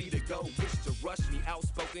tell a leader go. Wish to rush me,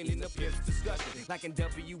 outspoken in the pimp's discussion. Like in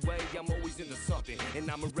WA, I'm always into something, and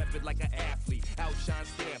I'ma rep it like an athlete. Outshine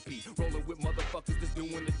Stampede, rolling with motherfuckers that's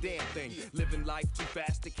doing the damn thing. Living life too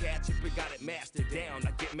fast to catch it, but got it mastered down.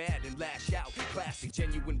 I get mad and lash out, classic,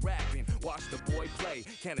 genuine rapping. Watch the boy play,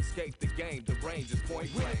 can't escape the game, the range is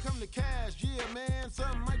point blank. When it come to cash, yeah man,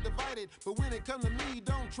 some might divide it, but when it come to me,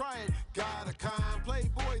 don't try it. Got a con,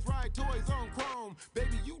 playboys ride toys on chrome.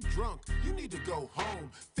 Baby, you drunk, you need to go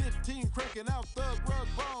home. 15 cranking out thug rug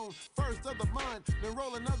bone. First of the month, then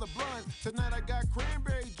roll another blunt. Tonight I got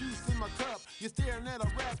cranberry juice in my cup. You're staring at a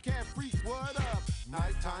rap cat freak, what up?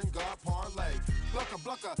 Nighttime God parlay.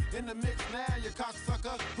 Blucker, in the mix now, you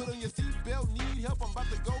cocksucker. Put on your seatbelt, need help, I'm about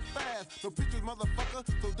to go fast. No pictures, motherfucker,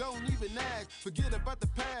 so don't even ask. Forget about the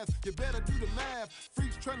past, you better do the math.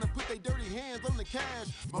 Freaks trying to put their dirty hands on the cash.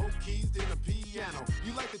 More keys than a piano.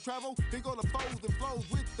 You like to travel? Here go the foes and flows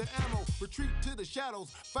with the ammo. Retreat to the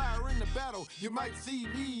shadows, fire in the battle. You might see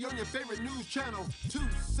me on your favorite news channel. 2,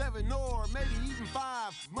 7, or maybe even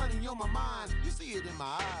 5. Money on my mind, you see it in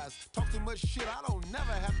my eyes. Talk too much shit, I don't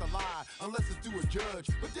never have to lie. Unless it's to a judge,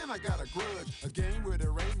 but then I got a grudge. A game where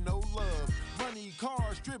there ain't no love. Money,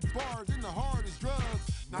 cars, strip bars, and the hardest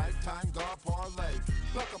drugs. Nighttime God parlay.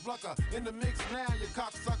 Blucker, in the mix now, you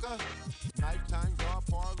cocksucker. Nighttime God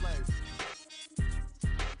parlay.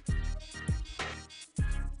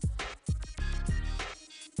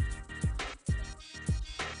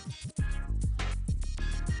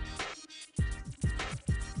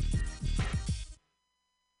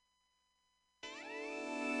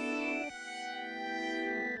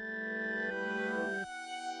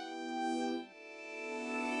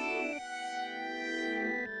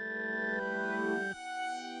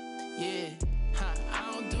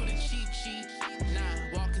 I don't do the cheat.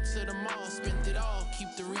 Nah, walk into the mall, spend it all, keep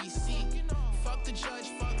the receipt. Fuck the judge,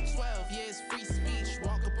 fuck 12, yeah, it's free speech.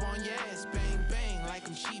 Walk up on your ass, bang, bang, like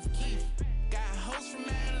I'm Chief Keef. Got hosts from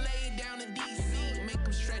LA down in DC. Make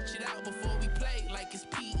them stretch it out before we play, like it's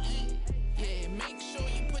PE. Yeah, make sure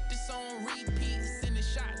you put this on repeat. Sending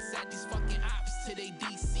shots at these fucking ops to they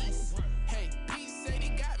DCs. Hey, P say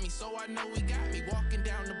they got me, so I know he got me. Walking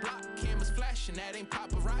down the block, cameras flashing, that ain't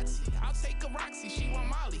paparazzi. I'll take a Roxy, she want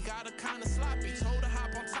Molly, got her kinda sloppy. Told her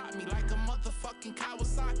hop on top me like a motherfucking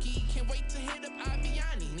Kawasaki. Can't wait to hit up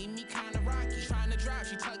Aviani, need me kinda rocky. Trying to drive,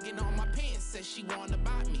 she tugging on my pants, says she wanna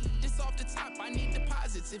buy me. This off the top, I need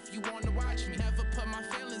deposits if you wanna watch me. Never put my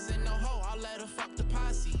feelings in no hole, I'll let her fuck the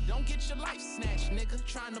posse. Don't get your life snatched, nigga.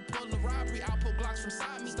 Trying to pull a robbery, I'll pull Glocks from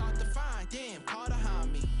side me. Start to find, damn, caught her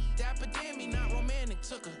on me. Dapper damn me, not romantic.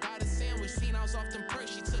 Took her, got a sandwich, seen I was off them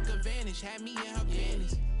perks. She took advantage, had me in her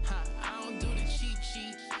panties. I don't do the cheat.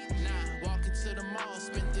 Nah, walk into the mall,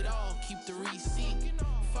 spend it all, keep the receipt.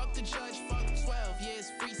 Fuck the judge, fuck 12, yeah,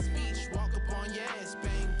 it's free speech. Walk up on your ass,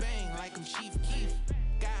 bang, bang, like I'm Chief Keef.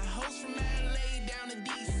 Got hosts from LA down in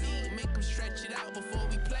DC. Make them stretch it out before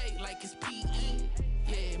we play, like it's PE.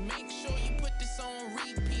 Yeah, make sure you put this on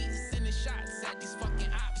repeat. Sending shots at these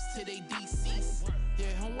fucking ops to they DCs. Yeah,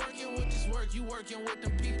 I'm working with this work, you working with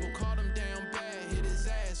them people. Caught him down bad, hit his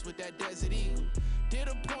ass with that Desert Eagle. Did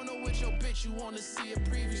a porno with your bitch, you wanna see a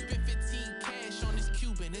preview. Spent 15 cash on this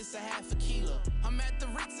Cuban, it's a half a kilo. I'm at the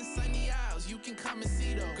Ritz in Sunny Isles, you can come and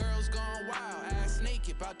see though. Girls gone wild, ass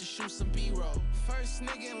naked, about to shoot some B-roll. First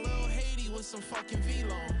nigga in Lil Haiti with some fucking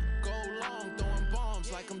V-Long. Go long, throwing bombs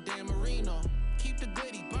like I'm Dan Marino. Keep the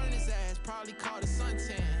goodie, burn his ass, probably caught a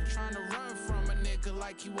suntan. Trying to run from a nigga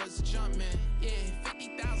like he was a jumpman. Yeah,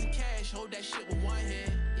 50,000 cash, hold that shit with one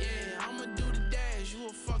hand. Yeah, I'ma do the dash, you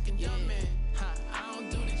a fucking dumb man. I don't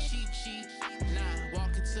do the cheat.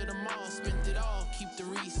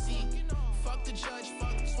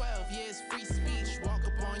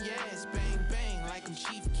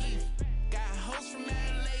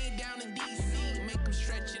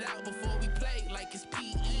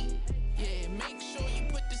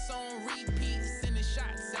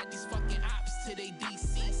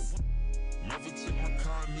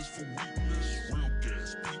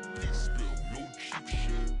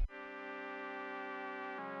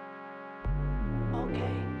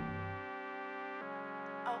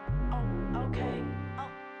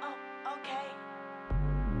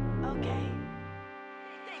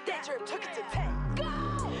 drip took it to 10. Go!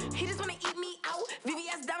 He just wanna eat me out.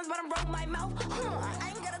 VVS diamonds, but I'm rolling my mouth. I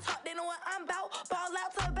ain't gotta talk, they know what I'm about. Ball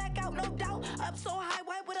out to back out, no doubt. Up so high,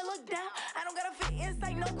 why would I look down? I don't gotta fit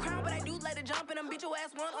inside, no crown, but I do like to jump and I'm beat your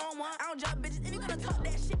ass one on one. I don't jump bitches. If you gonna talk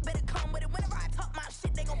that shit, better come with it. Whenever I talk my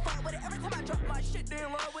shit, they gon' fuck with it. Every time I drop my shit, they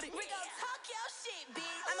in love with it. We gon' talk your shit,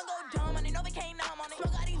 bitch. I'ma go dumb on it, no, they can't numb on it.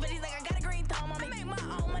 Smoke all these bitches like I got a green thumb on me. Make my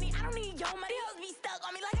own money, I don't need your money. Hoes be stuck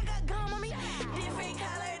on me like I got gum on me. Different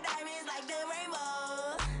color diamonds like the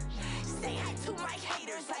rainbow. Say hi to my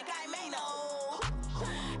haters like I may know.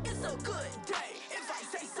 It's a good day if I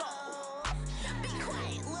say so. Be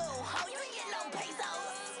quiet, little hoe, you ain't getting no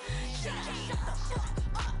pesos. Shut the fuck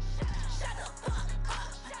up. Shut the fuck up.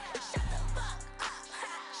 Shut the fuck up.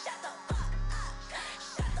 Shut the fuck up.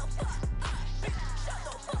 Shut the fuck up. Shut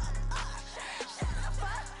the fuck up. Shut the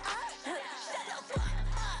fuck up. Shut the fuck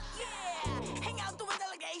up. Yeah. Hang out the window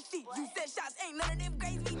like AC. You said shots ain't none of them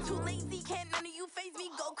grades. Me too lazy. Can't none of you phase me.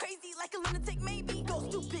 Go crazy like a lunatic maybe. Go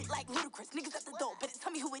stupid like ludicrous. Niggas at the door. Better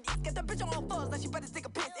tell me who it is. Get that bitch on all fours like she better take a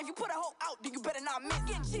piss. If you put a hoe out, then you better not miss.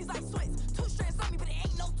 Getting cheese like Swiss. 2 strands on me, but it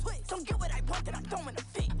ain't no twist. Don't get what I want, then I'm throwing a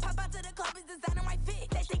fit. Pop out to the club, it's designing my fit.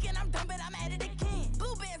 They thinking I'm dumb, but I'm at it again.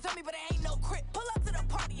 Blue bands on me, but it ain't no crip. Pull up to the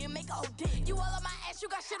party and make a whole dick. You all on my ass, you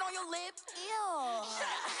got shit on your lips. Ew. Shut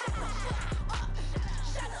the fuck up.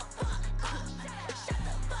 Shut the fuck up. Shut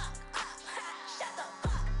the fuck up. Shut the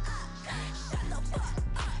fuck up. Shut the fuck up.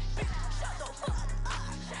 Shut the fuck up. Shut the fuck up.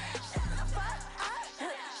 Shut the fuck up. Shut the fuck up.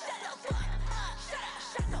 Shut the fuck up.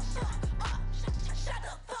 Shut the fuck up.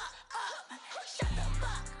 Shut the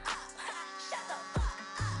fuck up. Shut the fuck up.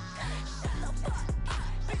 Shut the fuck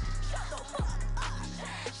up.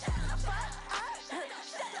 Shut the fuck up.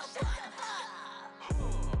 Shut the fuck up.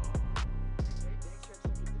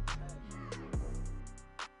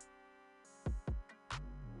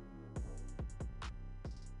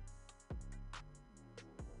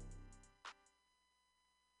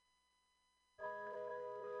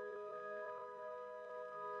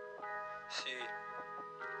 See,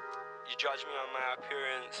 you judge me on my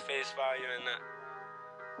appearance, face value and that.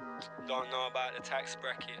 Don't know about the tax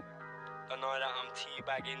bracket. Don't know that I'm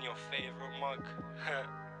teabagging your favorite mug.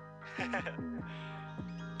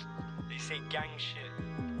 They say gang shit.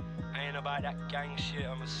 I ain't about that gang shit.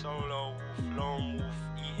 I'm a solo wolf, lone wolf,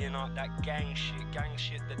 eating up that gang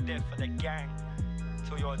shit, the death of the gang.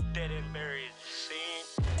 Till you're dead and buried. See?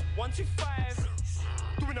 125,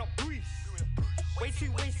 doing up breeze. Way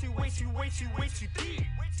too deep.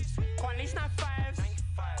 Can't lace 9-5s,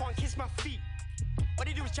 can't kiss my feet. All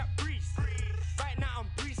they do is chat breeze. Right now I'm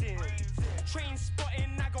breezing. Train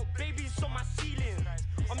spotting, I got babies on my ceiling.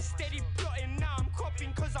 I'm steady plotting, now I'm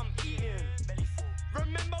copying cause I'm eating.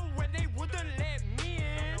 Remember when they wouldn't let me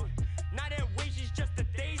in? Now their wage is just a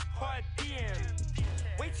day's per diem.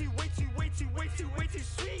 Way too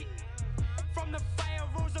sweet. From the fire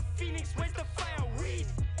rose a phoenix, where's the fire weed?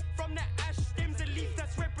 From the ash stems a leaf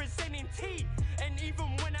that's representing tea. And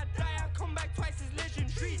even when I die, I come back twice as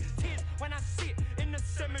legendary. Tears when I sit in the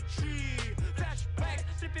cemetery. Flashbacks,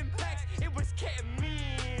 flipping packs, it was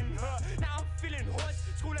ketamine. Now I'm feeling hoarse,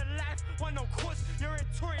 school of life, one no course. You're a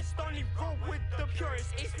tourist, only roll with the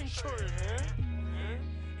purest. Ace Ventura,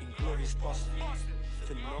 Inglorious bastards,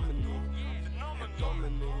 phenomenal,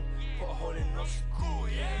 abdominal, put a hole in us, cool,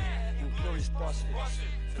 yeah. Inglorious bastards,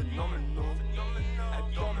 phenomenal,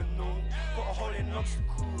 abdominal, put a hole in us,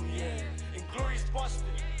 cool, yeah. Inglorious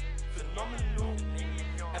bastards, phenomenal,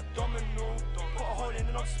 abdominal, put a hole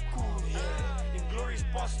in us, cool, yeah. Inglorious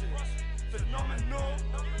bastards, phenomenal,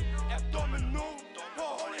 abdominal, put a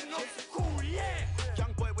hole in us, cool, yeah.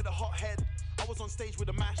 Young boy with a hot head, I was on stage with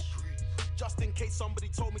a mash. Just in case somebody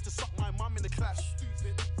told me to suck my mum in the clash.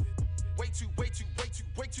 Way too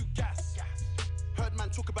gas. Heard man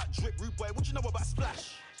talk about drip, rude boy, what you know about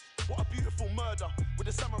splash? What a beautiful murder, with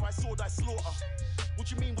a samurai sword I slaughter. What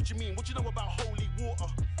you mean, what you know about holy water?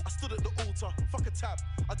 I stood at the altar, fuck a tab,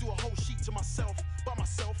 I do a whole sheet to myself, by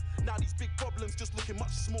myself. Now these big problems just looking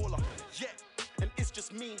much smaller. Yeah, and it's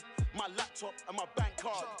just me, my laptop and my bank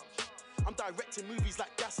card. I'm directing movies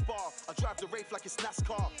like Gaspar. I drive the Wraith like it's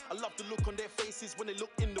NASCAR. I love the look on their faces when they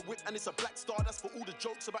look in the whip and it's a black star. That's for all the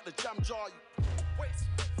jokes about the jam jar.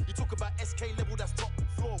 You talk about SK level, that's top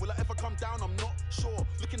floor. Will I ever come down? I'm not sure.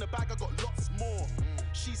 Look in the bag, I got lots more.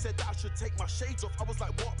 She said that I should take my shades off. I was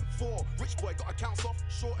like, what for? Rich boy, got accounts off.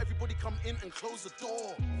 Sure, everybody come in and close the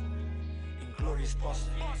door. Inglorious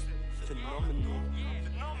bastards, phenomenal,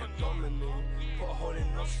 abdominal, put a hole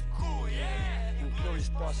in us, cool, yeah. Inglorious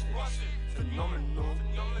bastards, phenomenal,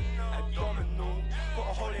 abdominal, put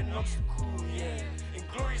a hole in us, cool, yeah.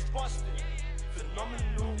 Inglorious bastards,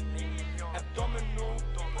 phenomenal, abdominal.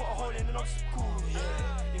 Put a hole in an obstacle,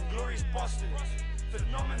 yeah. Inglorious bastards,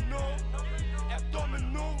 phenomenal,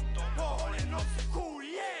 abdominal. Put a hole in an obstacle,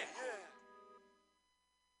 yeah.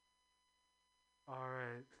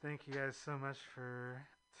 Alright, thank you guys so much for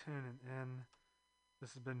tuning in.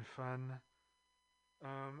 This has been fun.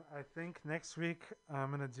 I think next week I'm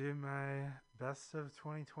going to do my best of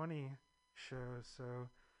 2020 show, so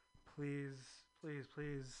please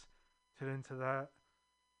tune into that.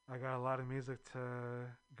 I got a lot of music to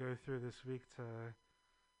go through this week, to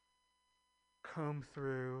comb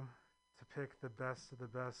through, to pick the best of the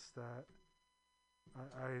best that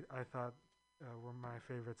I thought were my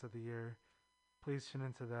favorites of the year. Please tune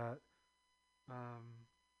into that.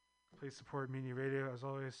 Please support MutinyRadio. As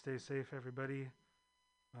always, stay safe, everybody.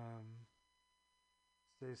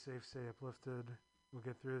 Stay safe, stay uplifted. We'll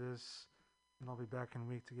get through this, and I'll be back in a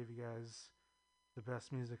week to give you guys the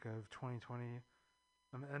best music of 2020.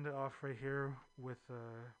 I'm going to end it off right here with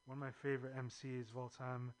one of my favorite MCs of all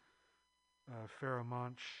time, Pharaoh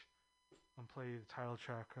Monch. I'll play you the title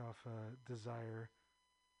track off Desire.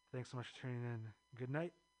 Thanks so much for tuning in. Good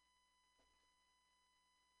night.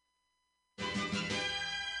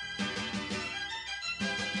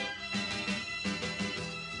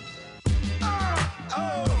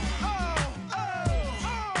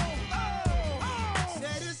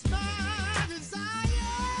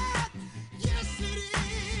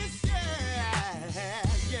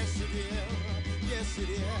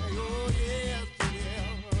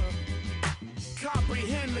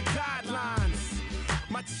 Comprehend the guidelines.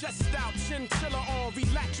 My chest out, chinchilla on,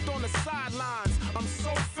 relaxed on the sidelines. I'm so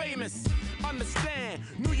famous. Understand,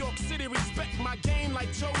 New York City respect my game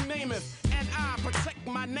like Joe Namath. And I protect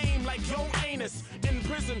my name like yo anus. In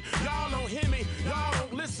prison, y'all don't hear me, y'all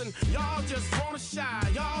don't listen. Y'all just wanna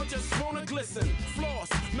shine, y'all just wanna glisten. Floss,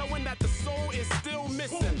 knowing that the soul is still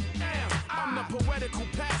missing. I'm the poetical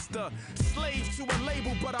pastor, slave to a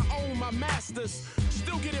label, but I own my masters.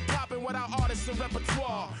 Still get it poppin' without artists and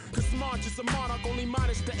repertoire. Cause March is a monarch, only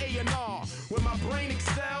minus the A&R. When my brain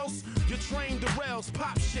excels, your train derails.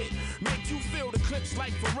 Pop shit, make you feel the clips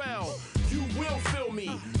like Pharrell. You will feel me,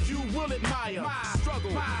 you will admire my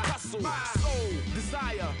struggle, my hustle, my soul,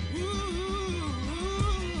 desire.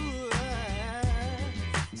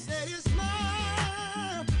 Said it's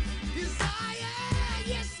my desire,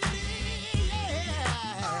 yes it is,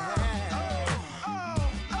 yeah.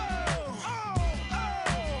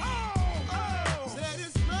 Said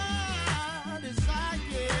it's my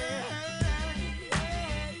desire,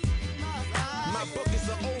 my book is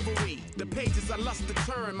an ovary, the pages I lust to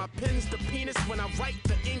turn. My pen's the penis, when I write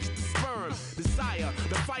the ink's the sperm. Desire,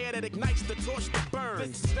 the fire that ignites the torch that burns.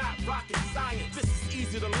 This is not rocket science, this is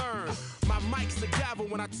easy to learn. My mic's a gavel,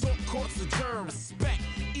 when I talk courts adjourn. Respect,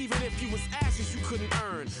 even if you was ashes you couldn't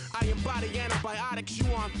earn. I embody antibiotics,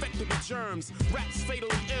 you are infected with germs. Rap's fatally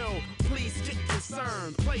ill, please get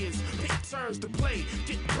concerned. Players pick turns to play,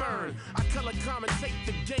 get burned. I color commentate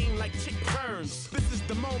the game like Chick Burns. This is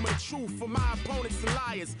the moment of truth for my opponents and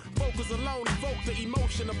liars. Vocals alone evoke the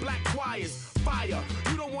emotion of black choirs. Fire,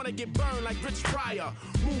 you don't wanna get burned like Rich Pryor.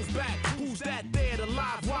 Move back, who's that there, the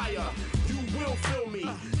live wire? You will feel me,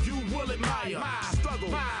 you will admire my struggle,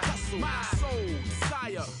 my hustle, my soul,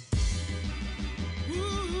 desire.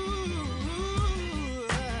 ooh.